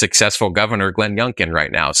nominate its successful governor, Glenn Youngkin,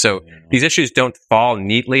 right now. So these issues don't fall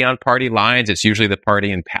neatly on party lines. It's usually the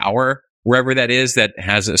party in power, wherever that is, that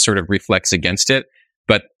has a sort of reflex against it.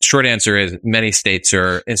 But short answer is many states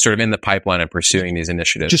are sort of in the pipeline of pursuing these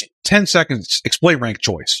initiatives. Just 10 seconds. Explain ranked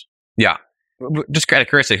choice. Yeah. Just kind of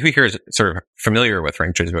curiosity, who here is sort of familiar with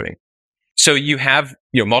ranked choice voting? So you have,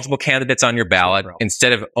 multiple candidates on your ballot.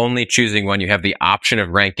 Instead of only choosing one, you have the option of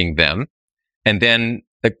ranking them. And then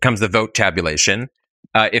comes the vote tabulation.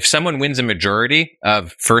 If someone wins a majority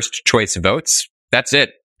of first choice votes, that's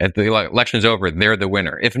it. If the election is over, they're the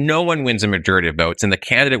winner. If no one wins a majority of votes and the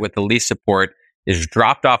candidate with the least support is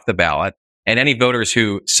dropped off the ballot, and any voters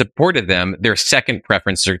who supported them, their second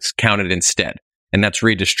preference is counted instead. And that's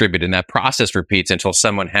redistributed. And that process repeats until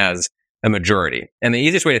someone has a majority. And the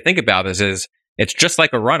easiest way to think about this is it's just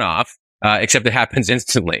like a runoff, except it happens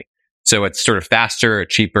instantly. So it's sort of faster, a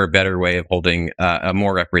cheaper, better way of holding a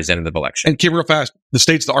more representative election. And keep real fast, the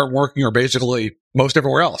states that aren't working are basically most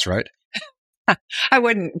everywhere else, right? I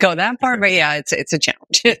wouldn't go that far, but yeah, it's a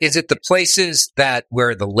challenge. Is it the places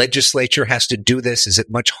where the legislature has to do this? Is it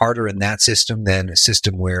much harder in that system than a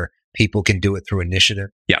system where people can do it through initiative?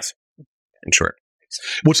 Yes, in short.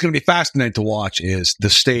 What's going to be fascinating to watch is the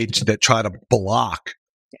states that try to block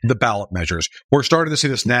the ballot measures. We're starting to see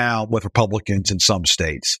this now with Republicans in some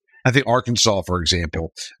states. I think Arkansas, for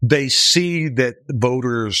example, they see that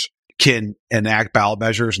voters can enact ballot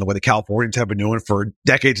measures in the way the Californians have been doing for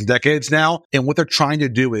decades and decades now. And what they're trying to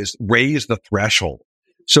do is raise the threshold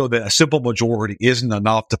so that a simple majority isn't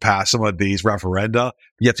enough to pass some of these referenda.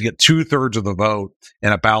 You have to get 2/3 of the vote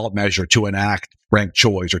in a ballot measure to enact ranked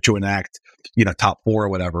choice or to enact, top 4 or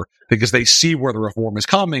whatever, because they see where the reform is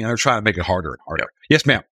coming and they're trying to make it harder and harder. Yes,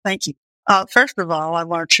 ma'am. Thank you. First of all, I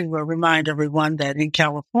want to remind everyone that in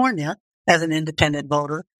California, as an independent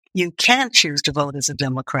voter, you can choose to vote as a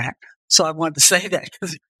Democrat. So I wanted to say that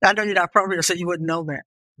because I know you're not from here, so you wouldn't know that.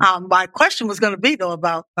 My question was going to be, though,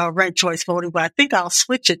 about ranked choice voting, but I think I'll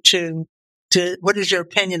switch it to what is your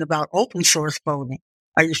opinion about open source voting?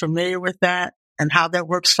 Are you familiar with that and how that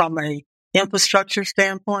works from a infrastructure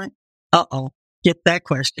standpoint? Get that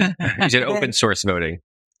question. You said open source voting.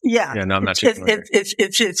 Yeah. Yeah, no, I'm not sure.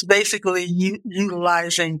 It's basically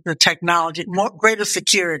utilizing the technology, greater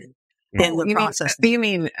security in the process. You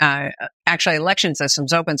mean actually election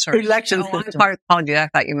systems, open source? Election systems. Apologies, I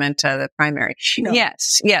thought you meant the primary. No.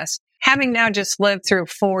 Yes. Having now just lived through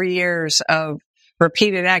 4 years of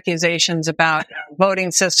repeated accusations about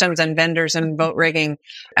voting systems and vendors and vote rigging,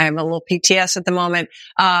 I have a little PTS at the moment.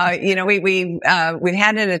 We've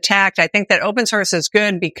had it attacked. I think that open source is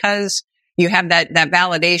good because you have that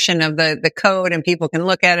validation of the code and people can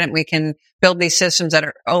look at it and we can build these systems that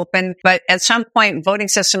are open. But at some point, voting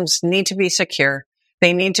systems need to be secure.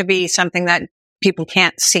 They need to be something that people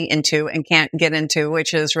can't see into and can't get into,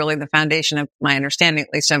 which is really the foundation of my understanding, at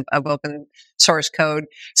least of open source code.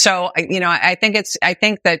 So, I think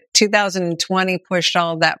that 2020 pushed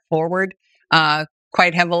all of that forward,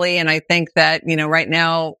 quite heavily. And I think that, right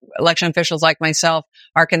now, election officials like myself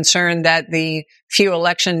are concerned that the few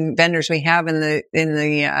election vendors we have in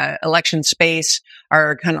the election space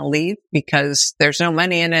are going to leave because there's no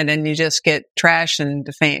money in it and you just get trashed and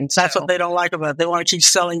defamed. That's what they don't like about it. They want to keep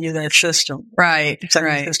selling you that system. Right.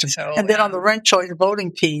 System. So, and then on the ranked choice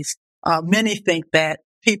voting piece, many think that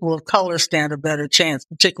people of color stand a better chance,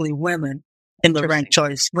 particularly women in the ranked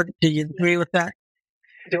choice. Do you agree with that?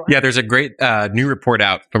 Yeah, there's a great new report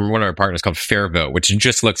out from one of our partners called Fair Vote, which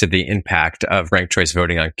just looks at the impact of ranked choice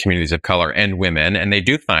voting on communities of color and women. And they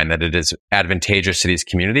do find that it is advantageous to these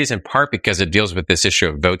communities, in part because it deals with this issue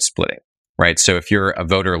of vote splitting, right? So if you're a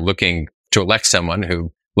voter looking to elect someone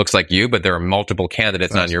who looks like you, but there are multiple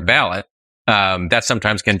candidates on your ballot, that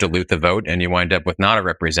sometimes can dilute the vote and you wind up with not a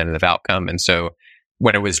representative outcome. And so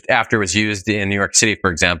after it was used in New York City, for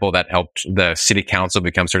example, that helped the city council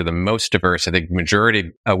become sort of the most diverse, I think, majority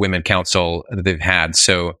women council that they've had.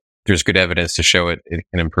 So there's good evidence to show it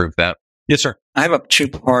can improve that. Yes, sir. I have a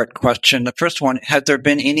two-part question. The first one, has there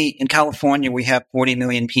been in California, we have 40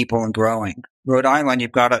 million people and growing. Rhode Island,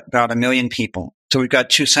 you've got about 1 million people. So we've got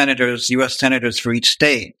 2 senators, U.S. senators for each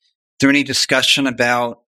state. Is there any discussion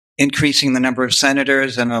about increasing the number of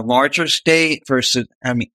senators in a larger state versus,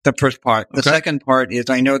 the first part. The second part is,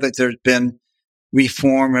 I know that there's been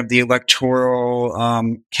reform of the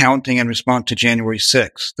electoral counting in response to January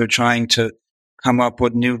 6th. They're trying to come up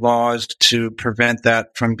with new laws to prevent that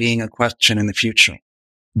from being a question in the future.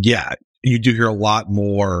 Yeah, you do hear a lot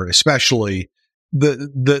more, especially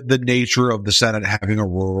the nature of the Senate having a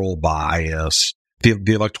rural bias, the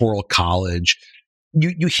Electoral College.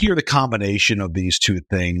 You hear the combination of these two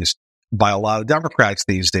things by a lot of Democrats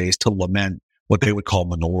these days to lament what they would call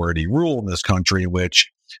minority rule in this country, in which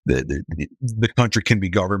the country can be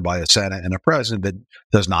governed by a Senate and a president that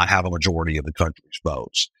does not have a majority of the country's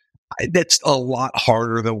votes. That's a lot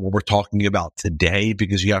harder than what we're talking about today,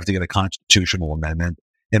 because you have to get a constitutional amendment.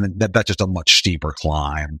 And that's just a much steeper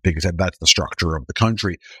climb, because that's the structure of the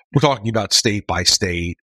country. We're talking about state by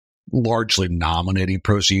state, largely nominating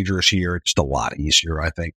procedures here. It's just a lot easier, I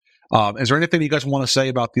think. Is there anything you guys want to say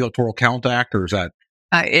about the Electoral Count Act, or is that?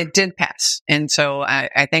 It did pass. And so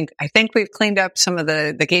I think we've cleaned up some of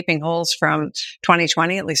the gaping holes from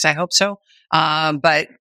 2020. At least I hope so. But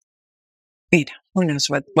who knows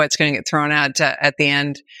what's going to get thrown out at the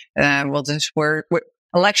end. We're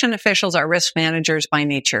election officials are risk managers by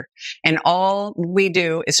nature. And all we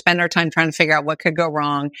do is spend our time trying to figure out what could go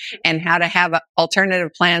wrong and how to have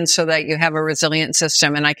alternative plans so that you have a resilient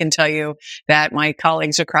system. And I can tell you that my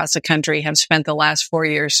colleagues across the country have spent the last 4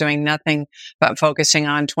 years doing nothing but focusing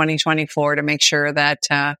on 2024 to make sure that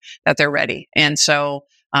they're ready. And so,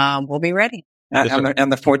 we'll be ready.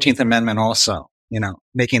 And the 14th Amendment also,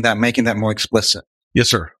 making that more explicit. Yes,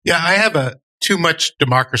 sir. Yeah, I have a too much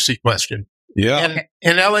democracy question. Yeah.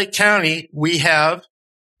 In LA County, we have,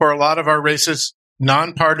 for a lot of our races,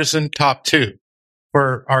 nonpartisan top 2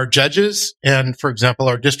 for our judges and, for example,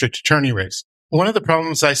 our district attorney race. One of the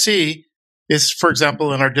problems I see is, for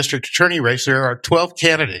example, in our district attorney race, there are 12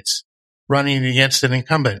 candidates running against an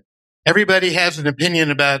incumbent. Everybody has an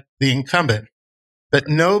opinion about the incumbent, but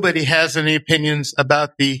nobody has any opinions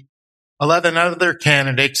about the 11 other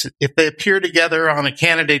candidates. If they appear together on a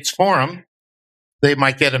candidates forum, they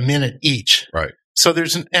might get a minute each. Right. So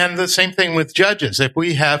and the same thing with judges. If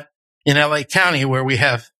we have in LA County, where we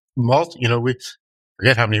have we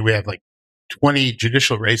forget how many we have, like 20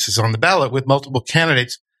 judicial races on the ballot with multiple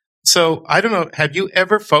candidates. So I don't know. Have you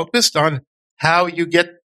ever focused on how you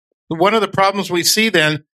get? One of the problems we see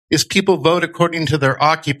then is people vote according to their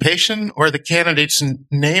occupation or the candidate's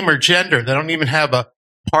name or gender. They don't even have a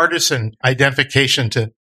partisan identification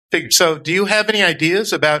to figure. So do you have any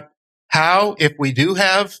ideas about how, if we do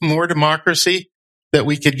have more democracy, that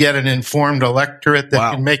we could get an informed electorate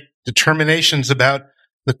that can make determinations about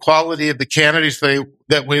the quality of the candidates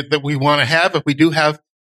that we want to have if we do have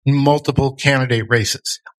multiple candidate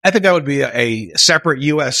races? I think that would be a separate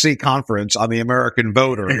USC conference on the American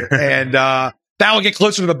voter. And that would get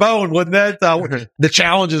closer to the bone, wouldn't it? The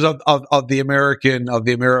challenges of the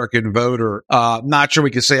American voter. Not sure we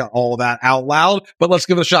can say all of that out loud, but let's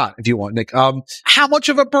give it a shot if you want, Nick. How much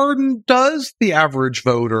of a burden does the average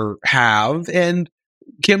voter have? And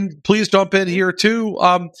Kim, please jump in here too.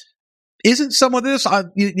 Isn't some of this,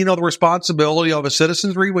 the responsibility of a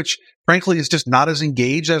citizenry, which frankly is just not as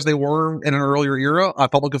engaged as they were in an earlier era on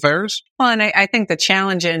public affairs? Well, and I think the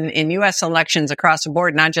challenge in U.S. elections across the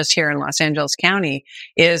board, not just here in Los Angeles County,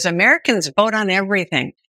 is Americans vote on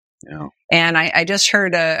everything. Yeah. And I just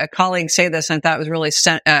heard a colleague say this, and I thought it was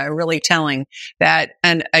really telling, that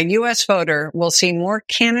a U.S. voter will see more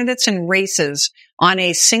candidates and races on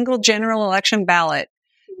a single general election ballot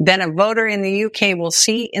than a voter in the UK will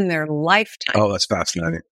see in their lifetime. Oh, that's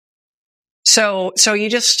fascinating. So you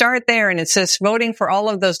just start there, and it's this voting for all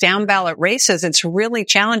of those down ballot races. It's really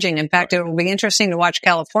challenging. In fact, it will be interesting to watch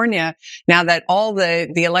California now that all the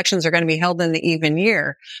elections are going to be held in the even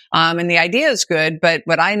year. And the idea is good, but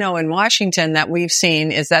what I know in Washington that we've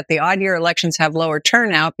seen is that the odd year elections have lower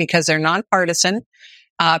turnout because they're nonpartisan.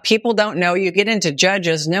 People don't know. You get into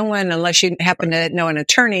judges. No one, unless you happen to know an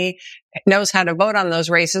attorney, knows how to vote on those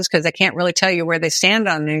races because they can't really tell you where they stand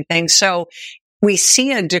on anything. So we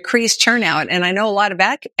see a decreased turnout. And I know a lot of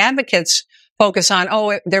advocates focus on,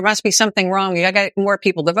 there must be something wrong. You got more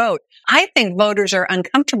people to vote. I think voters are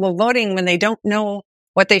uncomfortable voting when they don't know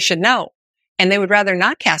what they should know. And they would rather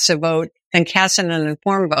not cast a vote than cast an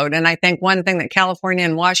informed vote. And I think one thing that California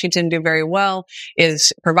and Washington do very well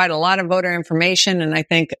is provide a lot of voter information. And I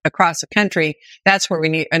think across the country, that's where we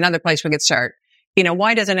need another place we could start.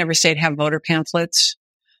 Why doesn't every state have voter pamphlets?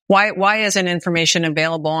 Why isn't information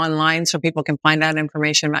available online so people can find out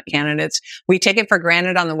information about candidates? We take it for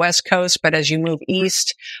granted on the West Coast, but as you move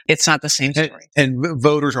east, it's not the same story. And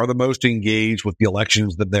voters are the most engaged with the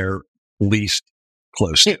elections that they're least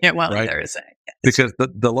close to. Yeah, well, right? there is that. Yes. Because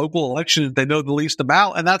the local elections they know the least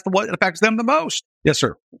about, and that's what affects them the most. Yes,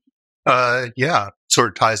 sir. Yeah, sort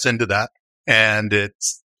of ties into that. And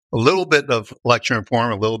it's a little bit of election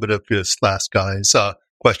reform, a little bit of this last guy's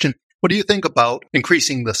question. What do you think about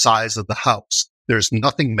increasing the size of the House? There's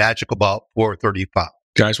nothing magical about 435.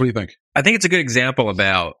 Guys, what do you think? I think it's a good example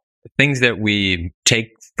about things that we take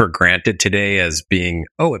for granted today as being,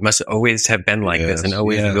 oh, it must always have been like this and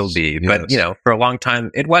always will be. But, for a long time,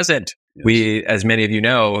 it wasn't. Yes. We, as many of you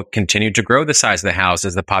know, continued to grow the size of the House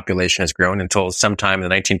as the population has grown until sometime in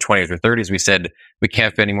the 1920s or 30s, we said, we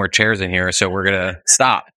can't fit any more chairs in here, so we're going to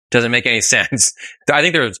stop. Doesn't make any sense. I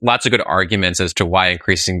think there's lots of good arguments as to why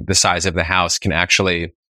increasing the size of the House can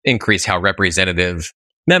actually increase how representative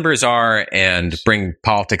members are and bring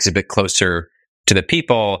politics a bit closer to the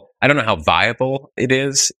people. I don't know how viable it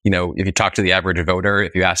is. If you talk to the average voter,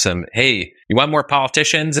 if you ask them, hey, you want more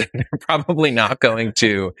politicians? They're probably not going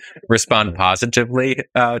to respond positively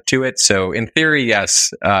to it. So in theory,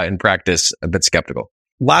 yes. In practice, a bit skeptical.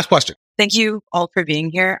 Last question. Thank you all for being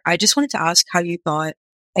here. I just wanted to ask how you thought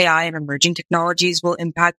AI and emerging technologies will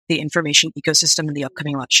impact the information ecosystem in the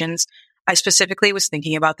upcoming elections. I specifically was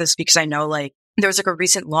thinking about this because I know there was a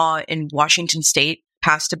recent law in Washington state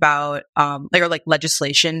passed about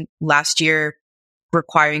legislation last year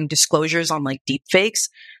requiring disclosures on deep fakes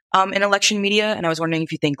in election media. And I was wondering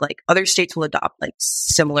if you think other states will adopt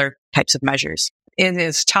similar types of measures. It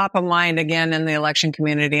is top of mind again in the election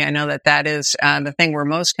community. I know that is the thing we're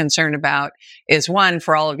most concerned about is one,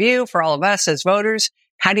 for all of you, for all of us as voters,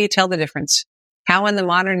 how do you tell the difference? How in the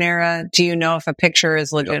modern era do you know if a picture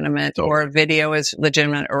is legitimate or a video is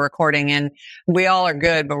legitimate or recording? And we all are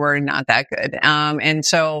good, but we're not that good. And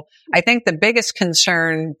so I think the biggest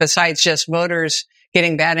concern, besides just voters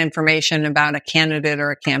getting bad information about a candidate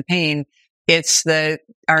or a campaign, it's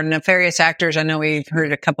our nefarious actors. I know we've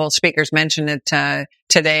heard a couple of speakers mention it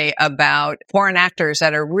today about foreign actors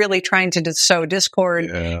that are really trying to sow discord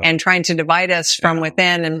and trying to divide us from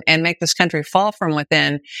within and make this country fall from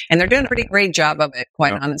within. And they're doing a pretty great job of it,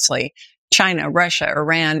 quite honestly. China, Russia,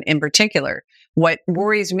 Iran in particular. What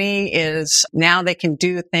worries me is now they can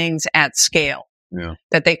do things at scale.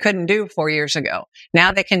 That they couldn't do 4 years ago.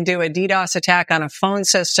 Now they can do a DDoS attack on a phone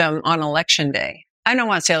system on election day. I don't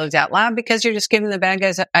want to say those out loud because you're just giving the bad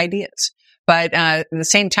guys ideas. But the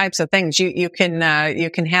same types of things, you can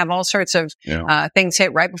have all sorts of things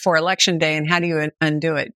hit right before election day, and how do you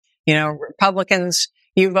undo it? Republicans,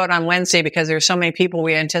 you vote on Wednesday because there's so many people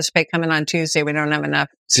we anticipate coming on Tuesday. We don't have enough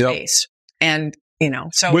space, and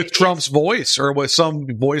so with Trump's voice or with some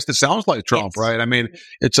voice that sounds like Trump, right? I mean,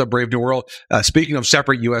 it's a brave new world. Speaking of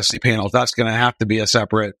separate USC panels, that's going to have to be a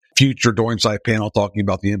separate future Dornsife panel talking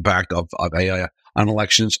about the impact of AI on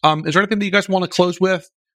elections. Is there anything that you guys want to close with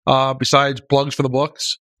besides plugs for the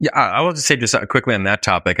books? Yeah, I will just say just quickly on that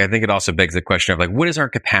topic, I think it also begs the question of what is our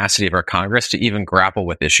capacity of our Congress to even grapple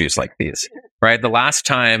with issues like these, right? The last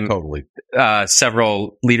time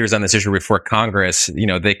several leaders on this issue before Congress,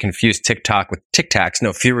 they confused TikTok with Tic Tacs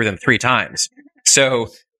no fewer than 3 times. So,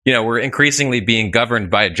 we're increasingly being governed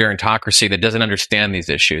by a gerontocracy that doesn't understand these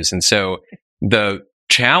issues. And so the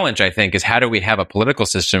challenge, I think, is how do we have a political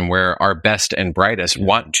system where our best and brightest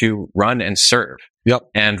want to run and serve? Yep.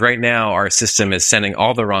 And right now, our system is sending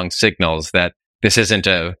all the wrong signals that this isn't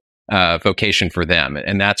a vocation for them.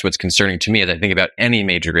 And that's what's concerning to me as I think about any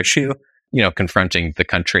major issue, confronting the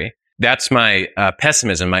country. That's my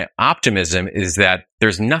pessimism. My optimism is that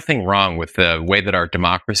there's nothing wrong with the way that our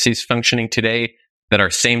democracy is functioning today, that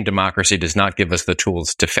our same democracy does not give us the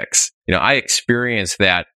tools to fix. I experienced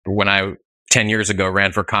that when I 10 years ago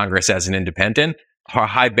ran for Congress as an independent.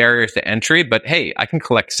 High barriers to entry, but hey, I can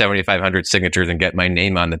collect 7,500 signatures and get my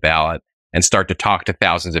name on the ballot and start to talk to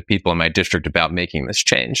thousands of people in my district about making this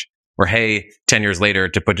change. Or hey, 10 years later,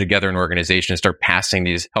 to put together an organization and start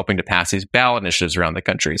helping to pass these ballot initiatives around the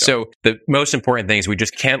country. So the most important thing is we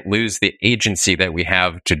just can't lose the agency that we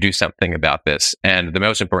have to do something about this. And the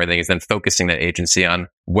most important thing is then focusing that agency on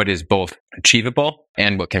what is both achievable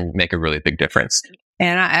and what can make a really big difference.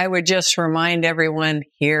 And I would just remind everyone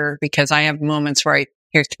here, because I have moments where I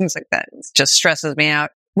hear things like that. It just stresses me out.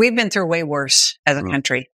 We've been through way worse as a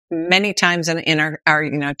country. Many times in our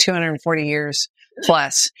 240 years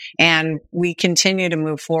plus. And we continue to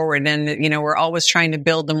move forward. And, we're always trying to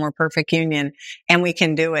build a more perfect union, and we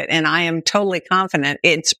can do it. And I am totally confident.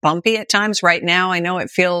 It's bumpy at times right now. I know it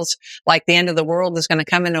feels like the end of the world is going to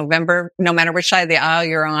come in November, no matter which side of the aisle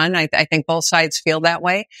you're on. I think both sides feel that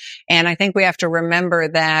way. And I think we have to remember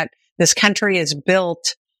that this country is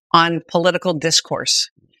built on political discourse.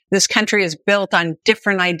 This country is built on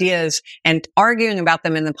different ideas and arguing about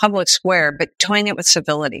them in the public square, but doing it with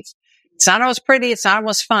civility. It's not always pretty. It's not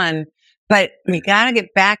always fun, but we got to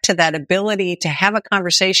get back to that ability to have a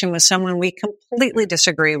conversation with someone we completely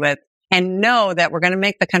disagree with and know that we're going to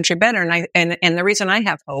make the country better. And the reason I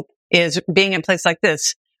have hope is being in a place like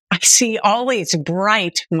this. I see all these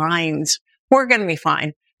bright minds. We're going to be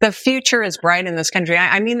fine. The future is bright in this country.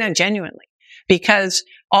 I mean that genuinely. Because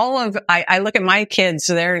I look at my kids,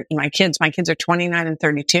 my kids are 29 and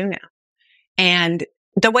 32 now. And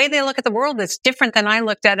the way they look at the world is different than I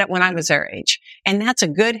looked at it when I was their age. And that's a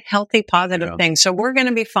good, healthy, positive thing. So we're going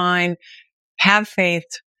to be fine. Have faith.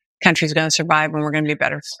 Country's going to survive, and we're going to be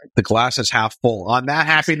better. The glass is half full. On that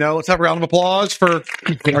happy note, let's have a round of applause for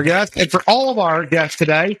our guests and for all of our guests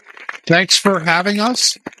today. Thanks for having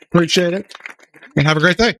us. Appreciate it. And have a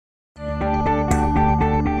great day.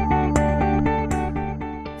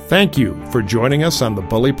 Thank you for joining us on the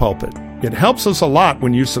Bully Pulpit. It helps us a lot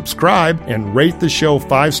when you subscribe and rate the show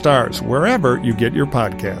 5 stars wherever you get your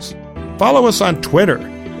podcasts. Follow us on Twitter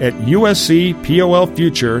at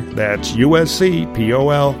USCPOLFuture. That's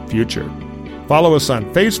USCPOLFuture. Follow us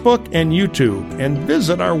on Facebook and YouTube, and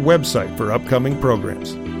visit our website for upcoming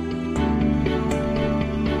programs.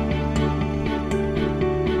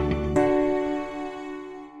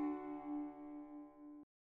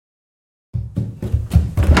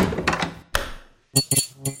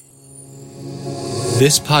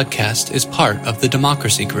 This podcast is part of the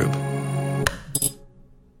Democracy Group,